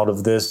born out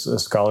of this,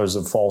 scholars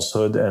of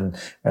falsehood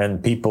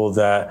and people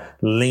that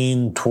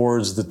lean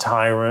towards the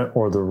tyrant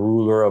or the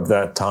ruler of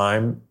that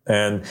time.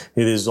 And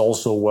it is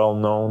also well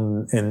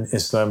known in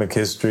Islamic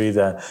history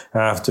that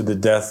after the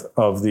death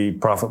of the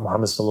Prophet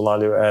Muhammad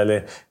sallallahu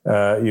alaihi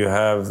wasallam, you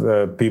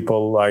have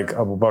people like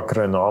Abu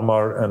Bakr and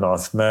Umar and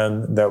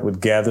Uthman that would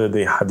gather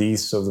the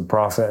hadiths of the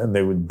Prophet and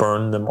they would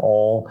burn them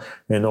all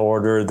in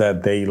order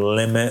that they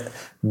limit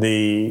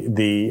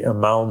the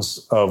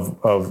amounts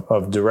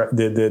of direct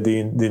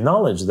the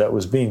knowledge that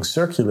was being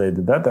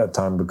circulated at that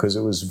time, because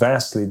it was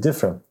vastly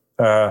different.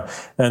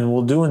 And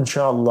we'll do,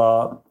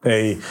 inshallah,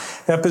 a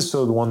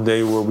episode one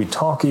day where we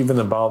talk even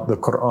about the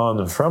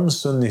Quran from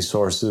Sunni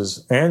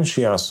sources and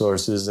Shia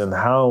sources, and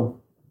how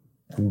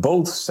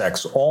both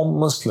sects, all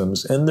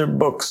Muslims, in their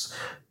books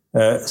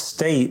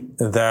state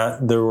that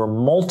there were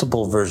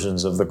multiple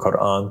versions of the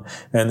Quran,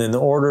 and in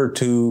order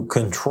to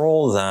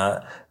control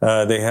that,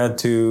 they had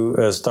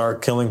to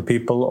start killing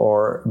people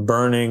or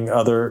burning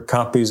other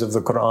copies of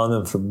the Quran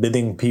and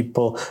forbidding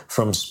people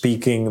from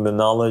speaking the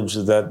knowledge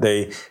that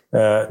they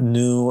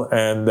knew,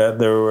 and that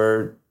there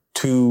were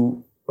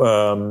two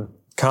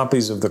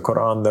copies of the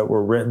Quran that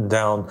were written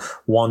down,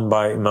 one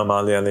by Imam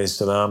Ali alayhi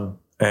salam,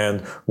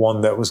 and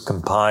one that was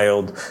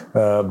compiled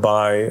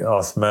by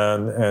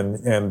Uthman,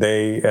 and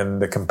they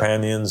and the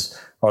companions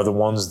are the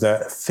ones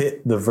that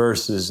fit the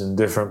verses in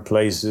different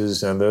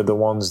places, and they're the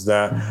ones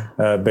that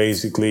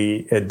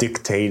basically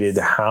dictated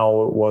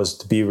how it was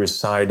to be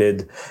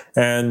recited.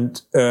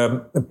 And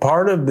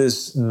part of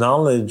this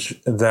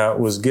knowledge that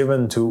was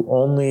given to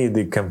only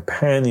the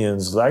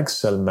companions like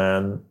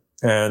Salman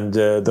and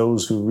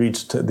those who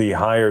reached the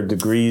higher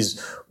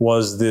degrees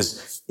was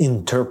this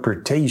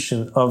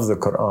interpretation of the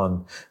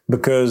Quran,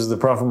 because the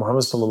Prophet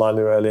Mohammed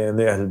and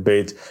the Ahl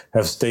Bayt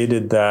have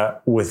stated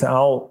that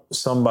without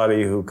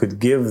somebody who could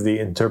give the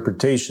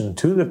interpretation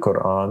to the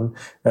Quran,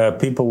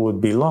 people would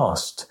be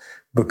lost,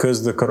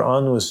 because the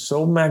Quran was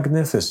so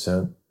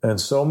magnificent and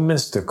so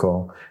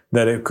mystical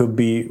that it could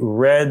be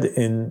read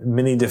in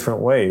many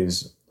different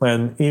ways.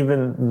 And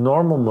even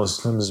normal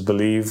Muslims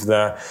believe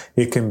that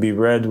it can be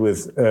read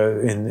with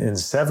in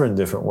seven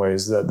different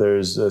ways. That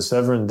there's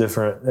several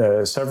different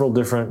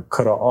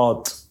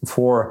qira'at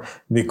for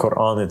the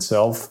Quran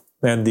itself.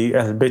 And the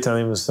Ahl Bayt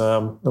alayhim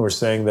salam were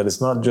saying that it's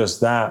not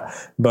just that,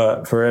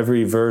 but for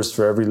every verse,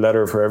 for every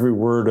letter, for every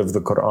word of the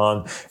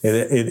Quran,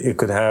 it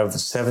could have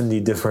 70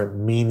 different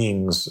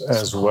meanings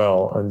as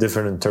well, and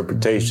different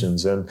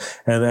interpretations. And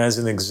as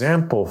an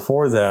example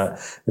for that,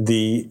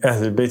 the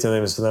Ahl Bayt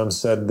alayhim salam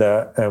said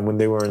that when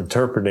they were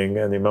interpreting,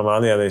 and Imam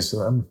Ali alayhi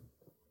salam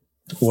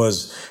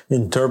was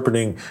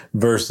interpreting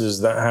verses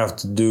that have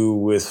to do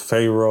with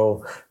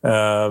Pharaoh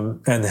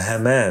and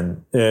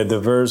Haman. The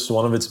verse,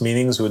 one of its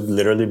meanings would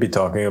literally be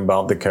talking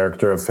about the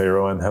character of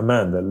Pharaoh and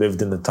Haman that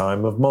lived in the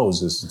time of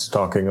Moses. It's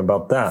talking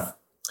about that.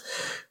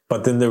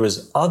 But then there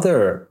was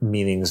other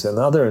meanings and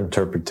other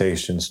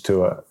interpretations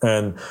to it.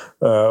 And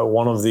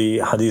one of the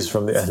hadiths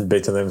from the Ahl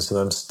Bayt alayhim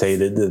salam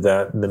stated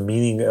that the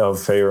meaning of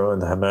Pharaoh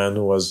and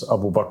Haman was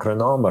Abu Bakr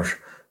and Umar.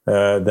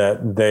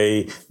 That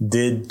they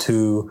did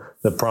to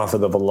the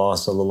Prophet of Allah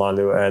sallallahu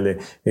alaihi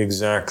wasallam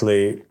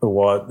exactly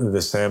what the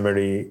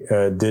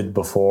Samiri did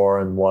before,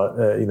 and what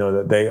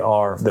that they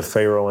are the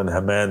Pharaoh and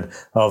Haman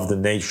of the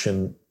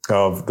nation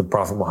of the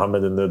Prophet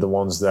Mohammed, and they're the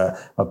ones that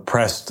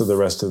oppressed the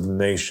rest of the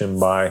nation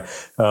by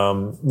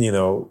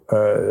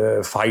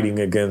fighting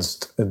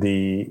against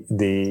the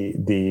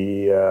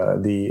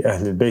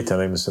Ahlul Bayt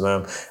alayhim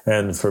salam,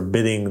 and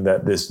forbidding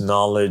that this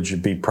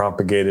knowledge be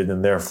propagated,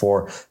 and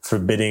therefore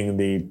forbidding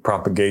the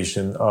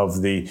propagation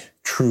of the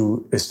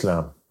true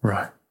Islam.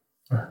 Right.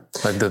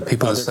 Like the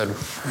people who said,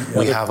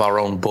 we have our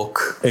own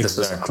book.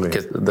 Exactly.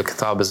 The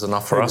kitab is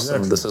enough for us,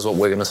 and this is what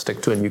we're going to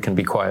stick to, and you can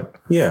be quiet.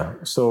 Yeah.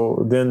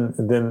 So then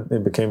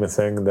it became a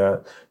thing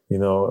that, the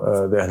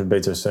Ahl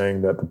Bayt are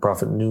saying that the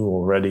Prophet knew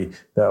already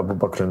that Abu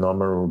Bakr and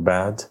Umar were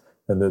bad,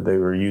 and that they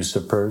were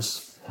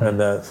usurpers, and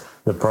that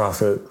the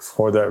Prophet,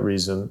 for that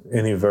reason,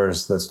 any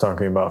verse that's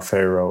talking about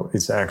Pharaoh,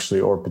 it's actually,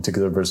 or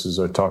particular verses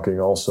are talking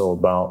also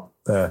about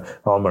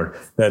Umar,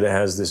 that it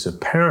has this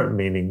apparent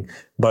meaning,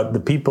 but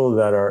the people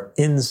that are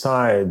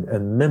inside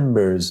and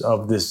members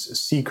of this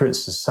secret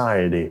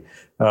society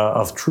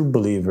of true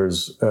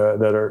believers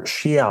that are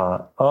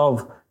Shia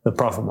of the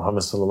Prophet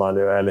Muhammad sallallahu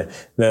alaihi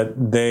wasallam,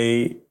 that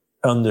they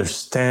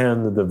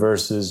understand the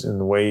verses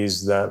in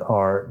ways that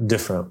are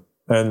different.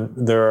 And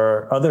there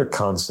are other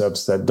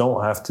concepts that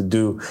don't have to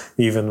do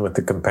even with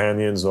the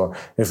companions, or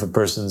if a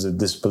person's a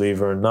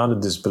disbeliever or not a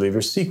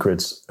disbeliever,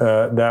 secrets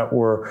that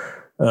were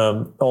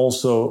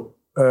also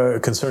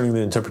concerning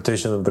the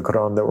interpretation of the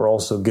Quran that were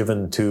also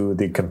given to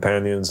the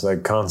companions,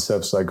 like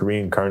concepts like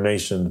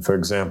reincarnation, for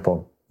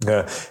example.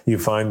 You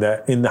find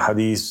that in the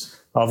hadith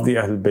of the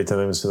Ahl Bayt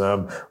alayhim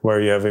salam,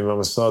 where you have Imam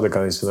al-Sadiq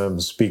alayhi salam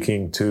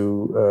speaking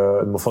to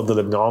Mufaddal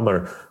ibn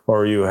Umar,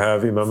 or you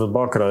have Imam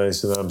al-Baqir alayhi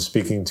salam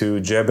speaking to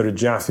Jabir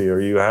al-Jafi,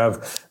 or you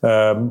have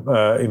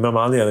Imam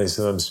Ali alayhi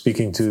salam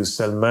speaking to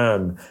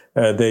Salman.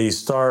 They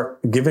start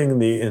giving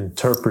the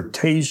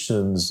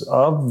interpretations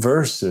of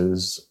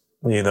verses.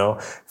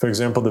 For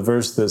example, the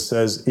verse that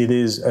says, it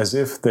is as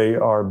if they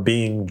are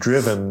being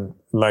driven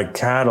like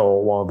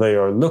cattle while they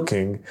are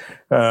looking.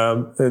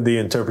 The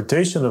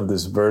interpretation of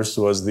this verse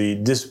was the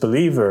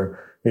disbeliever.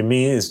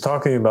 It's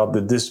talking about the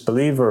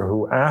disbeliever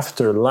who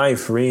after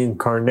life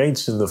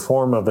reincarnates in the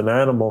form of an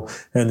animal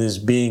and is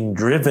being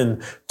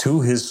driven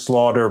to his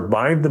slaughter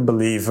by the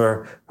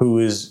believer who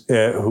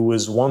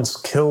was once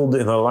killed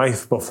in a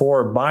life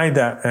before by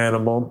that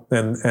animal,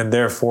 and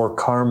therefore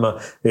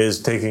karma is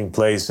taking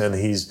place, and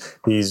he's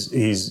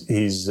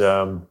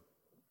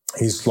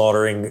he's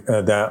slaughtering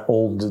that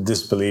old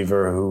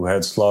disbeliever who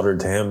had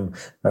slaughtered him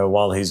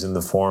while he's in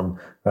the form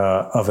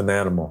of an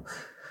animal.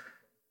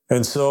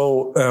 And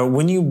so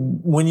when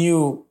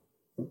you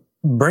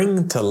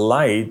bring to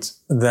light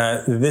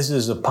that this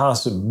is a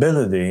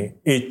possibility,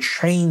 it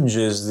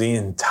changes the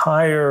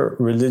entire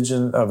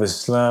religion of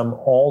Islam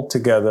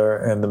altogether,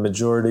 and the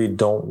majority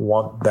don't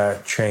want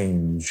that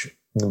change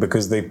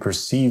because they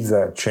perceive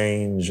that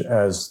change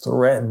as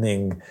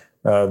threatening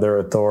their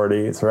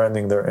authority,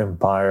 threatening their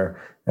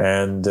empire,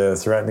 and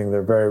threatening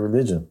their very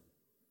religion.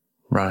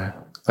 Right.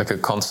 Like a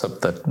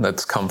concept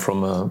that's come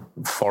from a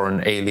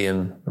foreign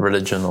alien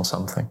religion or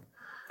something.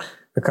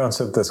 A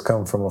concept that's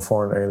come from a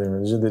foreign alien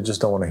religion, they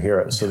just don't want to hear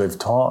it. So they've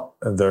taught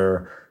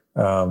their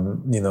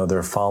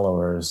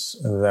followers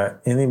that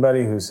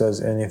anybody who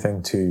says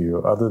anything to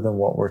you other than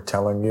what we're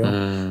telling you,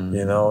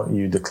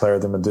 you declare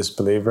them a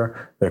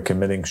disbeliever, they're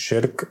committing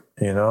shirk,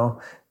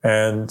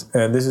 and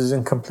this is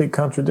in complete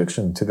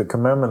contradiction to the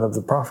commandment of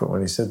the Prophet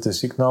when he said to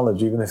seek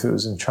knowledge, even if it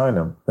was in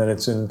China. And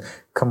it's in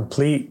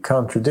complete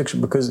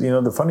contradiction because,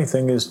 the funny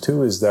thing is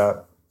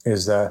that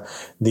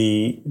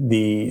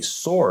the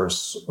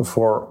source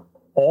for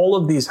all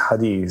of these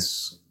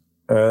hadiths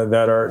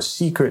that are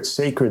secret,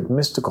 sacred,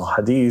 mystical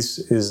hadiths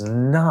is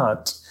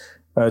not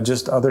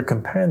just other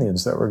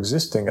companions that were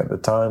existing at the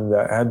time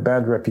that had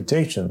bad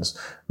reputations,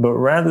 but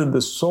rather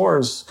the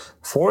source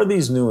for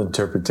these new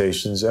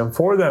interpretations and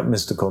for that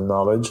mystical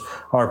knowledge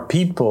are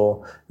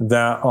people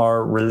that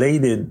are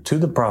related to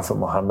the Prophet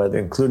Muhammad,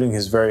 including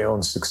his very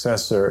own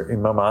successor,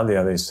 Imam Ali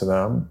alayhi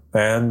salam,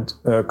 and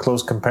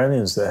close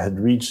companions that had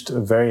reached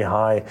very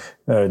high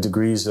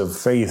degrees of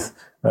faith,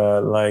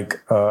 like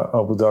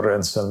Abu Dharr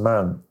and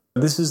Salman.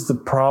 This is the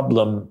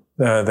problem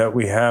that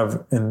we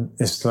have in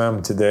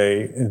Islam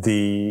today.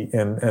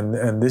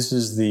 And this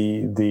is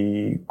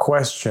the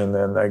question,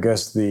 and I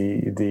guess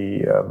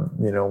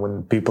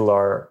when people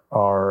are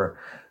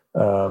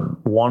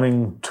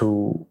wanting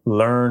to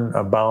learn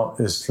about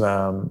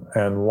Islam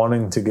and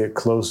wanting to get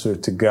closer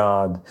to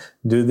God,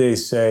 do they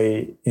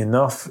say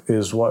enough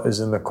is what is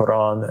in the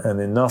Quran and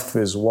enough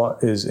is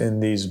what is in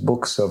these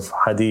books of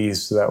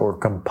hadiths that were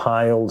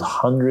compiled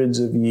hundreds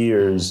of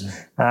years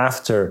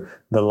after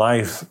the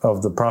life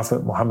of the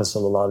Prophet Muhammad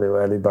sallallahu alaihi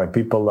wasallam by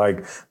people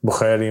like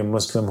Bukhari and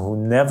Muslim who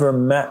never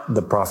met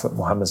the Prophet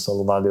Muhammad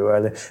sallallahu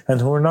alaihi wasallam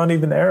and who were not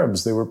even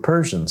Arabs, they were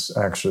Persians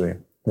actually.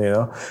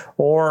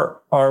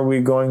 Or are we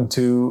going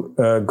to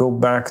go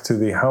back to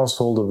the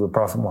household of the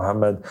Prophet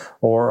Muhammad,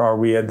 or are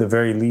we at the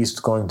very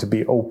least going to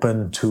be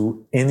open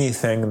to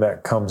anything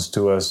that comes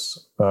to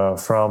us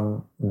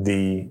from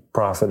the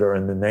Prophet or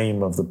in the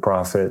name of the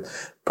Prophet?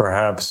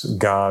 Perhaps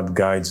God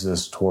guides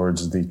us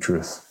towards the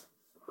truth.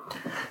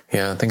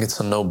 Yeah, I think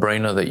it's a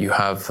no-brainer that you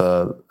have,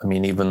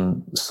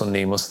 even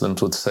Sunni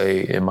Muslims would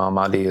say Imam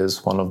Ali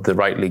is one of the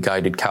rightly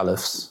guided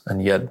caliphs,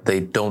 and yet they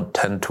don't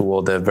tend to,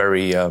 or they're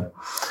very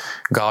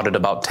guarded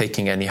about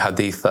taking any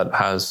hadith that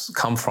has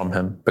come from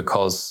him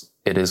because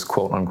it is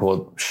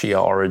quote-unquote Shia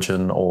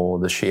origin, or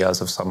the Shias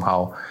have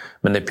somehow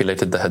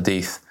manipulated the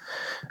hadith.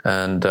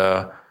 And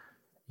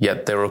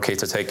yet they're okay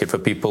to take it for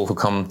people who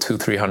come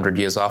 200-300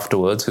 years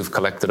afterwards who've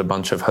collected a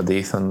bunch of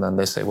hadith, and then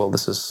they say, well,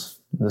 this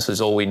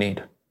is all we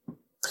need.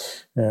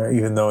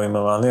 Even though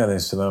Imam Ali alayhi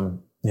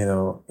salam,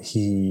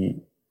 he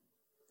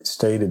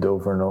stated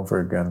over and over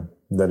again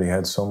that he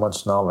had so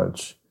much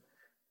knowledge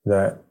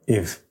that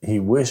if he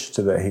wished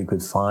that he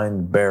could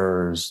find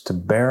bearers to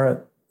bear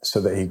it so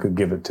that he could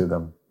give it to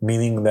them.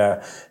 Meaning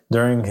that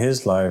during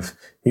his life,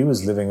 he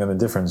was living in a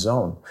different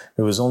zone.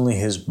 It was only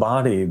his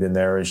body, the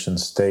narration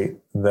state,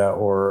 that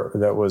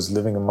was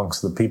living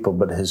amongst the people,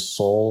 but his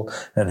soul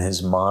and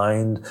his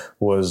mind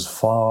was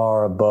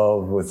far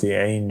above with the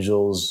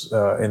angels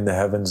in the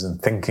heavens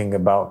and thinking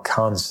about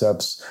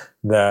concepts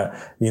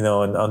that,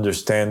 an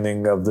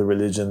understanding of the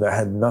religion that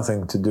had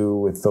nothing to do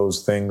with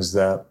those things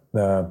that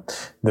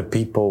the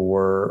people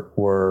were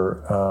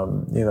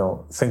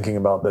thinking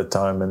about that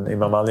time. And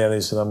Imam Ali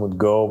alayhi salam would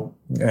go,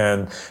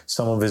 and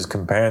some of his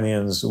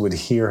companions would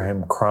hear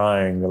him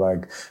crying,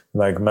 like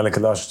Malik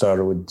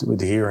al-Ashtar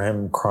would hear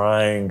him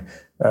crying,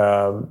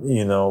 out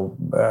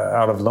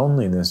of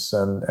loneliness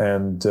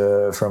and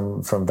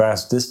from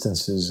vast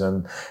distances.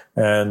 And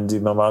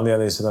Imam Ali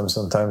alayhi salam,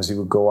 sometimes he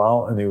would go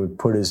out and he would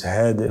put his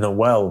head in a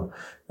well,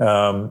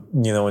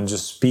 and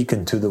just speak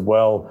into the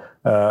well,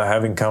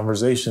 having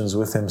conversations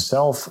with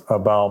himself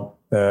about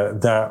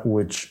that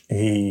which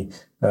he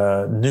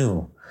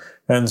knew.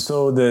 And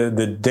so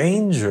the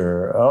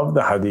danger of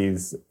the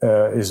hadith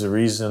is a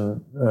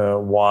reason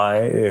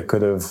why it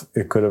could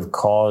have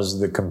caused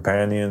the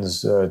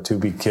companions to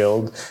be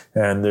killed.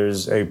 And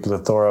there's a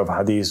plethora of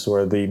hadiths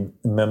where the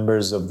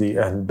members of the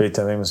Ahl Bayt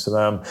alayhim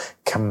salam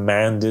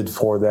commanded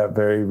for that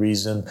very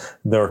reason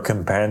their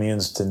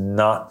companions to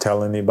not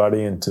tell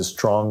anybody and to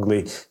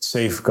strongly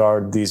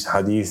safeguard these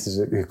hadiths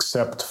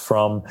except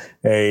from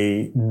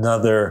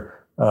another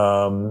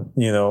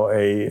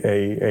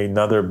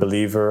another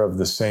believer of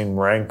the same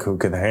rank who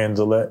could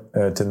handle it,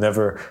 to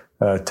never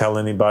tell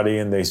anybody.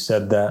 And they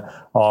said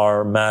that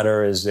our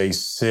matter is a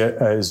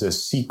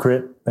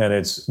secret, and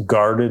it's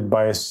guarded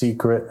by a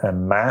secret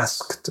and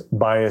masked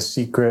by a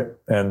secret,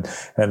 and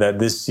that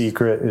this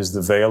secret is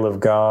the veil of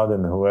God,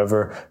 and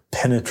whoever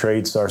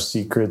penetrates our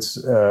secrets,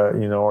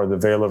 or the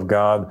veil of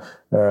God,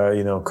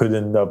 could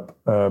end up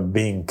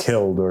being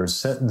killed or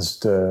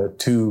sentenced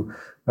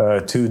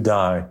to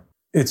die.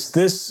 It's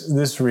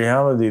this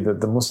reality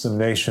that the Muslim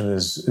nation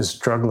is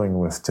struggling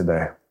with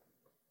today.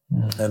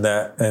 And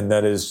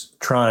that is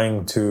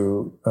trying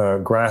to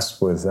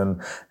grasp with,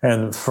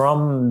 and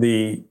from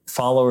the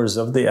followers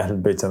of the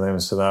Ahlul Bayt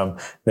alayhim salam,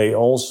 they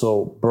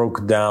also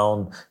broke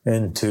down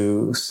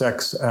into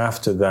sects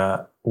after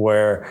that,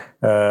 where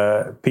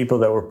people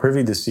that were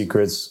privy to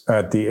secrets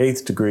at the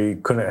 8th degree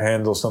couldn't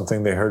handle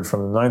something they heard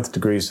from the 9th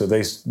degree, so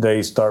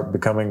they start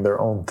becoming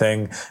their own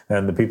thing,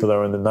 and the people that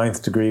are in the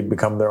 9th degree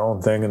become their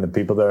own thing, and the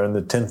people that are in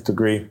the 10th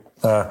degree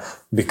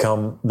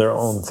become their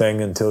own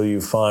thing, until you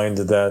find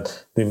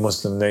that the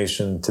Muslim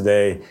nation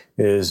today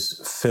is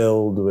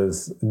filled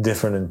with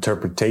different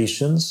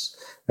interpretations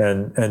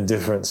and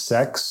different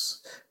sects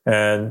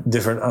and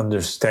different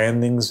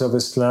understandings of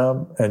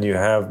Islam. And you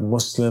have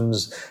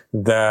Muslims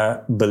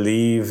that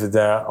believe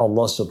that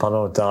Allah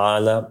subhanahu wa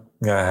ta'ala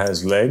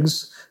has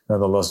legs,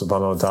 and Allah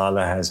subhanahu wa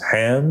ta'ala has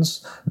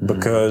hands,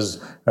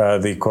 because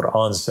the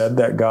Quran said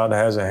that God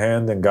has a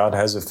hand and God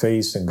has a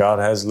face and God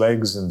has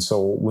legs. And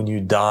so when you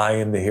die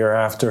in the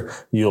hereafter,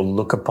 you'll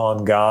look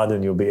upon God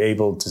and you'll be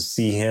able to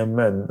see him.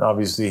 And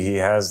obviously he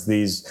has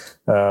these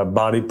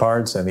body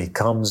parts, and he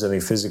comes and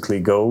he physically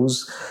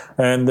goes.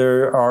 And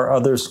there are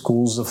other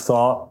schools of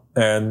thought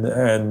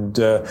and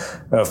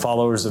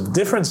followers of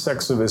different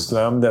sects of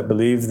Islam that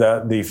believe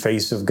that the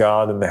face of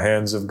God and the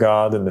hands of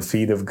God and the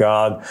feet of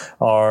God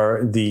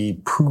are the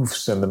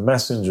proofs and the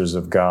messengers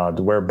of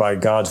God, whereby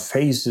God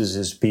faces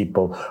his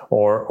people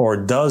or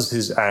does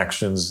his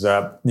actions.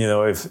 That,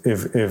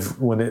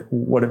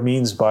 what it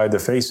means by the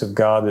face of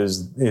God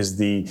is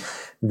the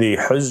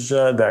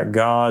hujjah that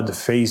God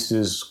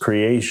faces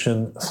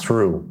creation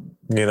through.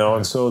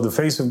 And so the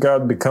face of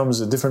God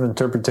becomes a different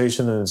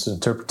interpretation, and its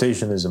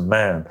interpretation is a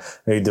man,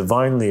 a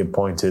divinely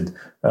appointed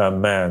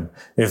man.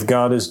 If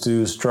God is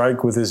to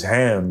strike with his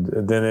hand,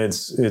 then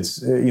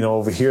it's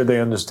over here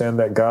they understand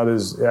that God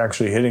is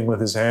actually hitting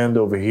with his hand.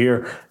 Over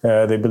here,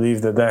 they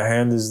believe that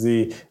hand is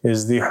the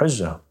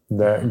hujjah.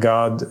 That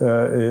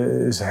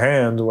God's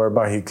hand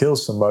whereby he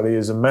kills somebody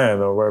is a man,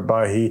 or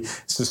whereby he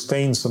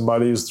sustains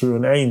somebody is through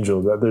an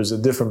angel, that there's a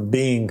different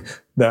being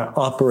that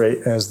operate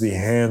as the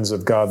hands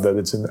of God, that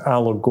it's an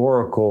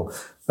allegorical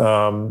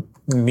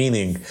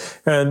meaning.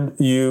 And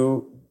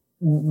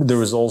there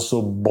was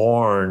also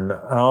born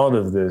out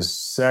of this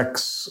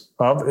sects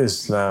of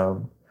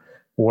Islam,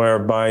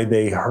 whereby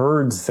they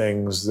heard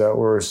things that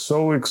were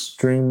so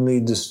extremely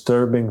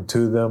disturbing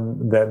to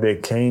them that they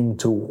came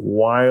to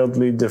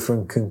wildly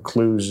different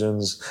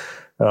conclusions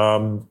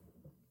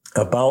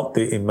about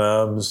the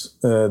imams,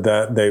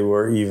 that they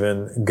were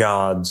even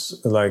gods.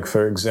 Like,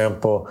 for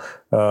example,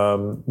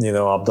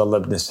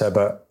 Abdullah ibn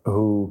Saba,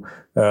 who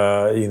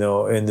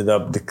ended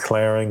up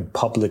declaring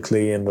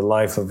publicly in the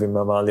life of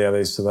Imam Ali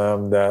alayhi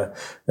salam that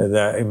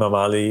Imam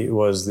Ali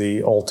was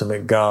the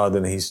ultimate God,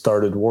 and he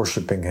started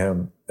worshipping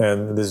him.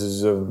 And this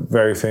is a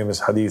very famous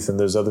hadith, and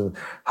there's other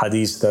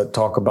hadiths that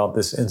talk about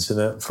this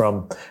incident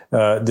from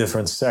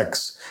different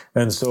sects.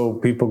 And so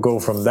people go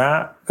from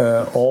that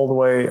all the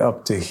way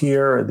up to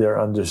here. Their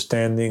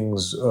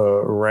understandings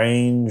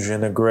range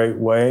in a great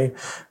way,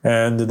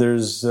 and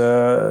there's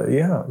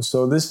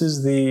So this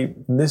is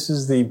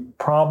the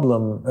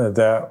problem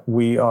that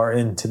we are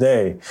in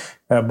today.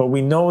 But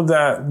we know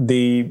that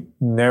the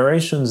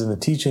narrations and the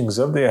teachings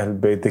of the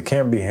Ahlul Bayt, they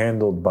can't be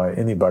handled by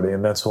anybody.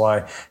 And that's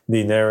why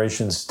the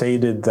narration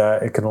stated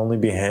that it can only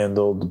be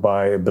handled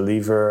by a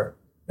believer,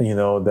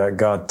 that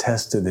God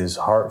tested his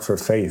heart for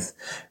faith.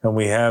 And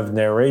we have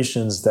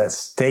narrations that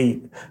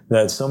state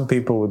that some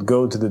people would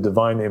go to the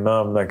divine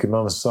Imam, like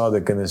Imam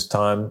Sadiq in his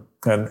time,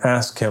 and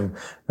ask him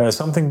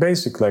something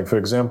basic, like, for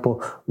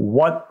example,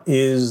 what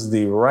is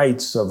the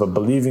rights of a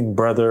believing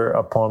brother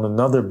upon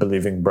another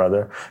believing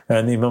brother?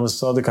 And Imam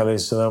Sadiq alayhi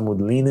salam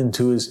would lean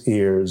into his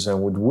ears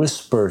and would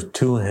whisper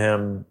to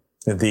him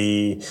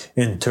the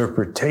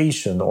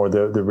interpretation or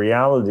the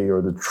reality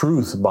or the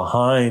truth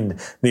behind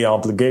the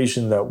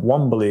obligation that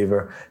one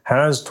believer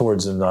has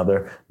towards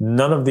another.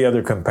 None of the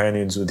other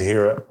companions would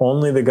hear it.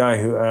 Only the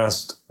guy who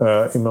asked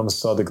Imam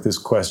Sadiq this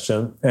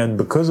question. And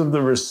because of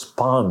the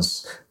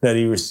response that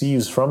he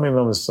receives from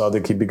Imam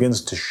Sadiq, he begins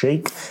to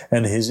shake,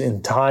 and his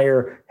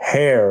entire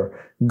hair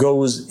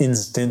goes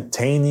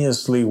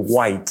instantaneously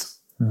white.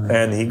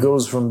 And he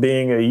goes from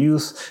being a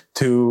youth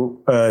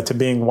to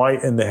being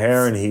white in the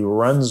hair, and he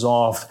runs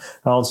off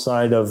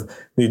outside of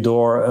the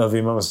door of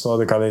Imam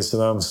Sadiq alayhi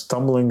salam,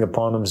 stumbling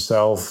upon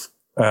himself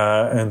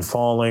and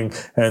falling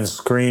and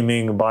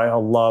screaming, by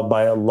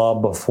Allah,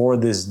 before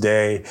this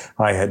day,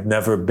 I had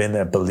never been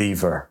a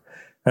believer.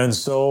 And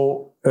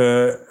so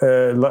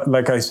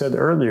like I said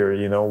earlier,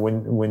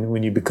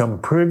 when you become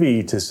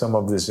privy to some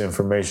of this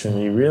information,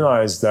 you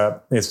realize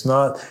that it's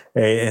not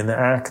an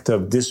act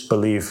of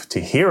disbelief to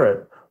hear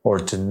it or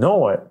to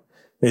know it.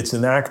 It's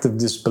an act of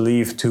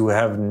disbelief to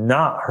have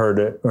not heard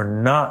it or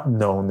not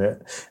known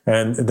it.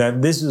 And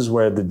that this is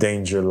where the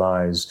danger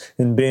lies,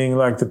 in being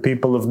like the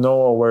people of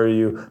Noah, where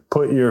you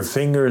put your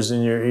fingers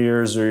in your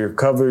ears or you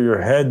cover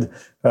your head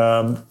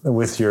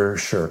with your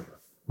shirt.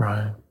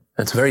 Right.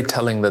 It's very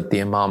telling that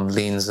the Imam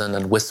leans in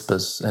and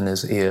whispers in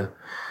his ear.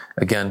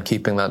 Again,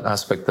 keeping that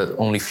aspect that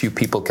only few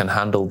people can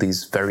handle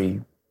these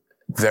very,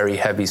 very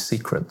heavy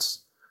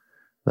secrets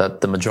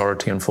that the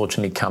majority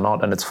unfortunately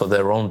cannot. And it's for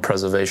their own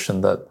preservation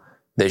that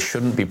they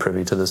shouldn't be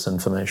privy to this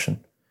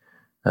information.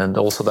 And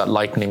also that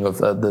likening of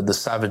the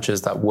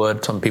savages, that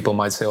word, some people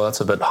might say, well,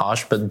 that's a bit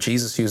harsh, but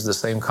Jesus used the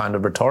same kind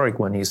of rhetoric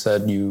when he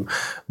said, you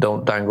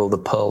don't dangle the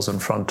pearls in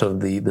front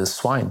of the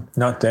swine.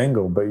 Not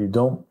dangle, but you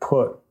don't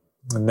put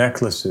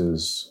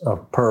necklaces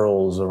of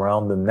pearls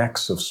around the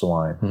necks of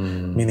swine,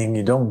 meaning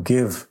you don't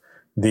give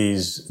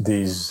the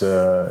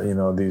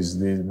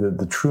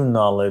true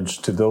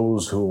knowledge to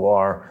those who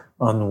are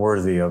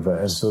unworthy of it.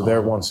 And so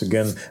there, once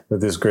again, with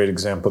this great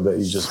example that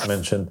you just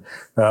mentioned,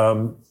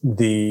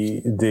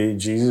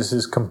 Jesus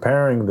is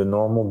comparing the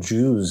normal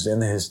Jews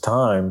in his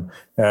time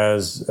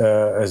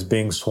as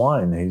being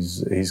swine.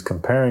 He's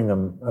comparing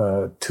them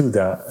to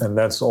that, and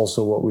that's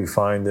also what we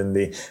find in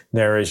the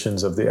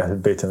narrations of the Ahl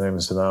Bayt alayhim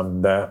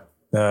salam, that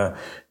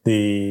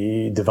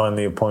the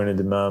divinely appointed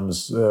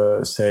imams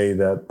say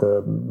that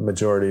the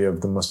majority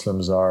of the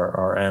Muslims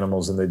are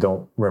animals and they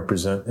don't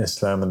represent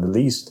Islam in the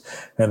least,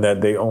 and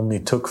that they only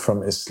took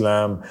from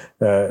Islam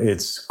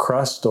its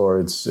crust or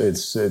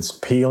its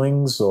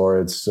peelings or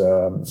its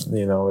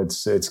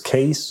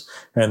case,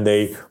 and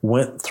they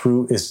went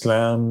through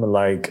Islam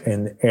like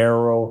an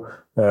arrow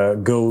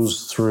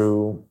goes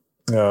through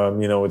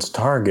its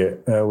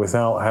target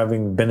without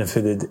having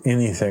benefited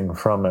anything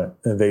from it.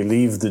 They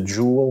leave the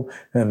jewel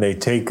and they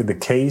take the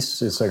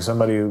case. It's like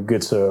somebody who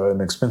gets an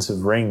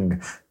expensive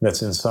ring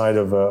that's inside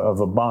of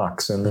a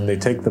box, and then they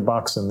take the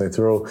box and they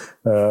throw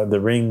the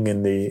ring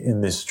in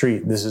the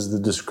street. This is the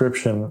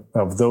description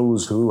of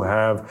those who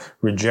have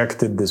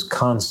rejected this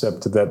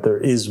concept that there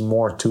is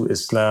more to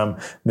Islam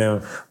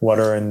than what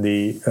are in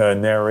the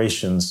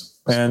narrations.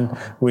 And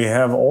we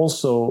have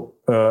also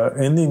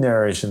in the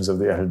narrations of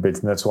the Ahl Bayt,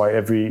 and that's why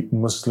every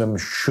Muslim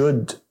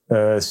should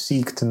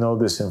seek to know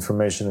this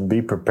information and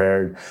be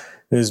prepared,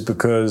 is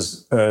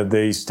because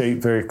they state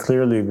very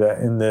clearly that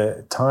in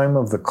the time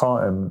of the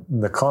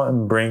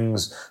Qa'im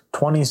brings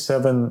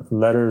 27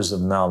 letters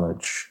of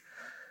knowledge.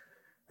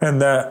 And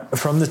that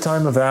from the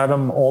time of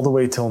Adam all the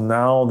way till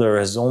now, there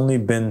has only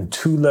been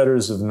 2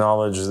 letters of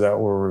knowledge that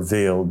were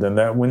revealed. And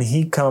that when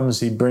he comes,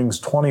 he brings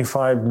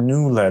 25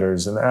 new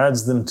letters and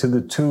adds them to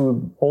the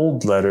 2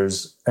 old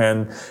letters.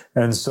 And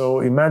so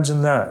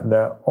imagine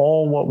that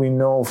all what we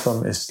know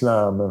from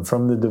Islam and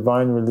from the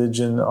divine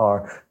religion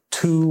are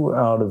 2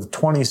 out of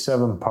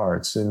 27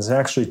 parts. And it's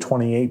actually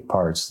 28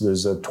 parts.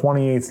 There's a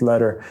 28th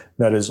letter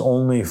that is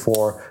only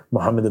for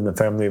Muhammad and the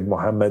family of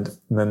Muhammad,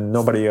 and then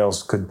nobody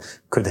else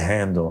could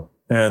handle.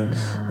 And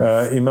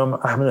Imam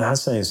Ahmad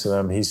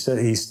al-Hassan, he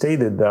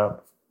stated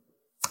that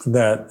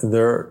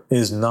there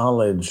is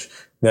knowledge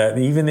that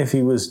even if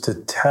he was to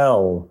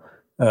tell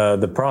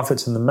the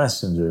prophets and the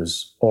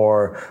messengers,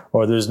 or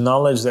there's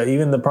knowledge that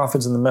even the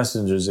prophets and the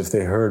messengers, if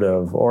they heard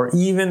of, or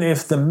even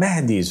if the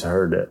Mahdis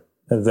heard it,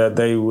 that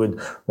they would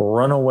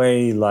run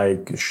away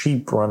like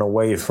sheep run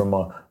away from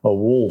a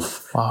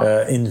wolf.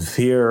 Wow. In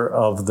fear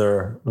of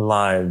their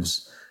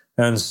lives.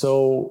 And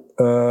so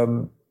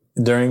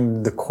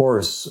during the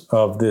course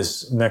of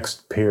this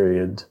next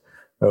period,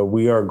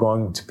 we are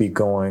going to be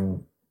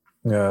going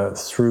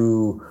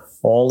through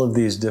all of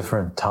these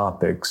different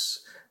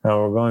topics, and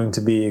we're going to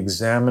be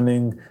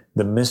examining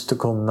the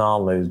mystical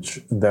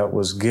knowledge that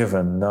was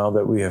given, now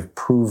that we have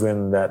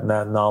proven that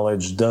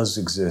knowledge does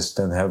exist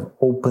and have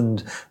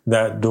opened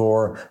that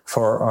door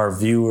for our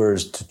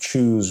viewers to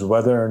choose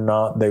whether or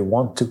not they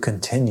want to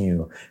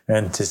continue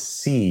and to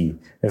see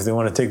if they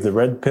want to take the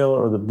red pill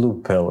or the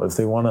blue pill, if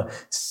they want to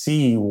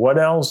see what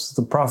else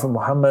the Prophet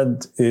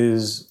Muhammad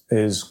is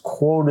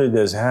quoted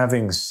as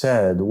having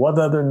said, what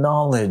other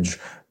knowledge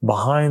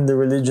behind the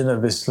religion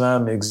of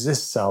Islam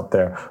exists out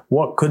there.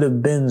 What could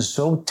have been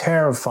so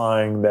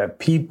terrifying that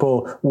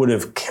people would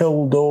have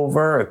killed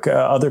over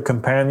other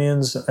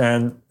companions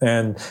and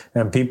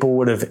people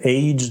would have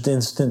aged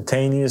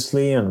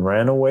instantaneously and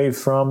ran away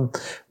from?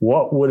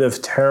 What would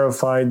have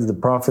terrified the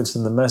prophets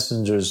and the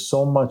messengers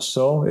so much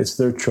so? It's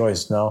their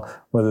choice now,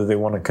 whether they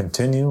want to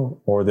continue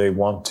or they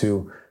want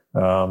to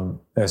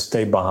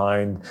stay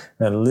behind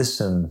and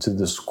listen to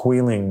the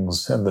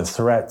squealings and the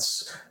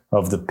threats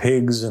of the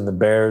pigs and the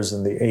bears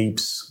and the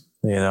apes,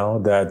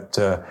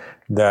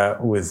 that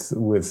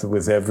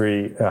with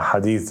every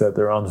hadith that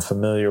they're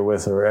unfamiliar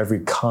with, or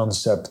every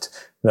concept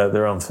that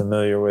they're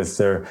unfamiliar with.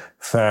 They're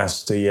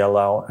fast to yell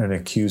out and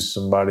accuse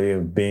somebody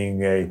of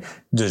being a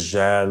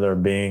dajjal or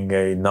being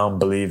a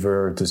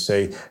non-believer, or to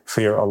say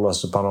fear Allah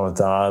subhanahu wa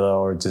ta'ala,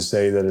 or to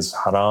say that it's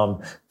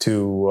haram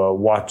to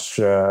watch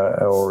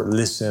or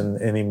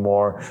listen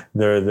anymore.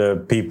 They're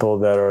the people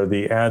that are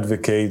the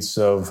advocates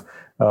of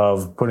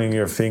putting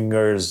your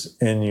fingers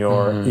in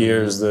your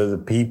ears. They're the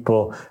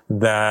people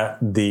that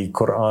the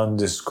Quran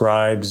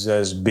describes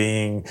as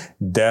being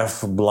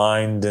deaf,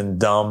 blind, and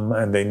dumb,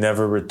 and they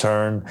never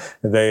return.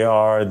 They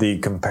are the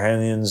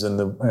companions and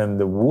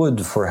the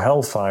wood for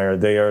hellfire.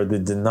 They are the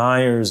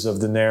deniers of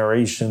the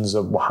narrations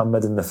of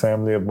Muhammad and the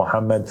family of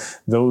Muhammad.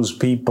 Those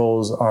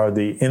peoples are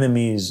the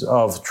enemies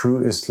of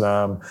true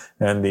Islam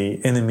and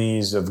the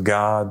enemies of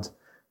God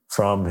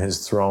from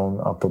His throne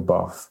up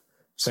above.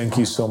 Thank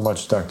you so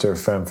much, Dr.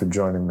 Irfan, for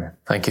joining me.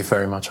 Thank you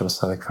very much,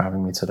 Sadiq, for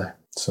having me today.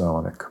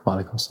 Assalamu alaikum. Wa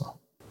alaikum salam.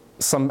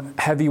 Some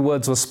heavy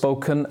words were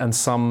spoken, and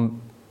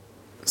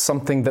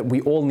something that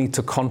we all need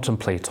to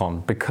contemplate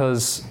on,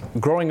 because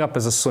growing up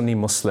as a Sunni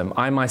Muslim,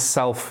 I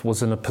myself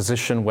was in a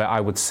position where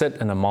I would sit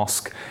in a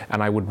mosque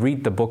and I would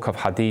read the book of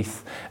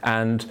Hadith,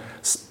 and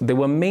they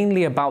were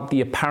mainly about the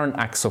apparent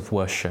acts of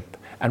worship.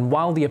 And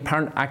while the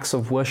apparent acts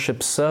of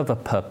worship serve a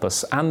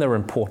purpose and they're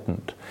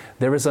important,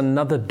 there is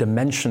another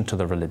dimension to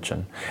the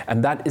religion,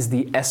 and that is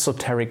the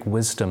esoteric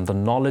wisdom, the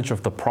knowledge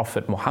of the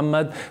Prophet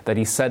Mohammed, that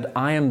he said,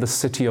 I am the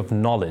city of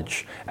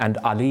knowledge and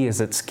Ali is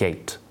its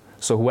gate.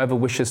 So whoever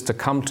wishes to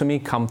come to me,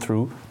 come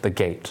through the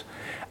gate.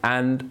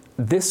 And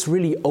this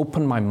really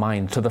opened my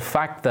mind to the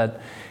fact that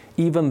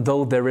even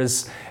though there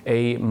is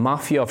a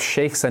mafia of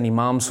sheikhs and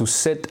imams who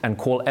sit and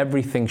call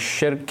everything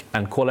shirk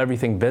and call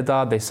everything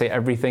bid'ah, they say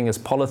everything is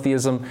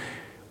polytheism,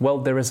 well,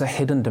 there is a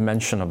hidden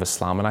dimension of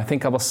Islam. And I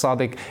think Abu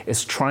Sadiq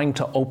is trying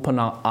to open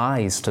our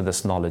eyes to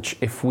this knowledge.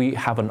 If we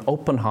have an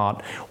open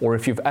heart, or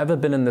if you've ever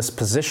been in this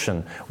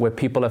position where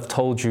people have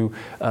told you,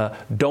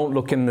 don't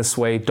look in this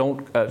way,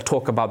 don't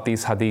talk about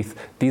these hadith,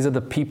 these are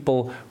the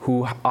people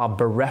who are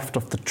bereft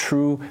of the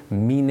true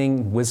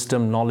meaning,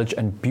 wisdom, knowledge,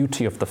 and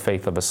beauty of the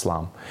faith of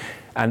Islam.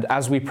 And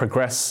as we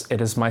progress,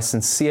 it is my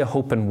sincere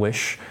hope and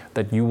wish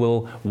that you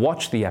will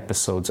watch the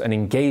episodes and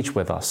engage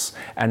with us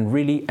and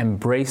really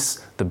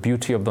embrace the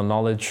beauty of the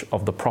knowledge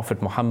of the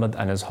Prophet Muhammad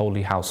and his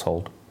holy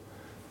household.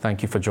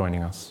 Thank you for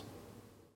joining us.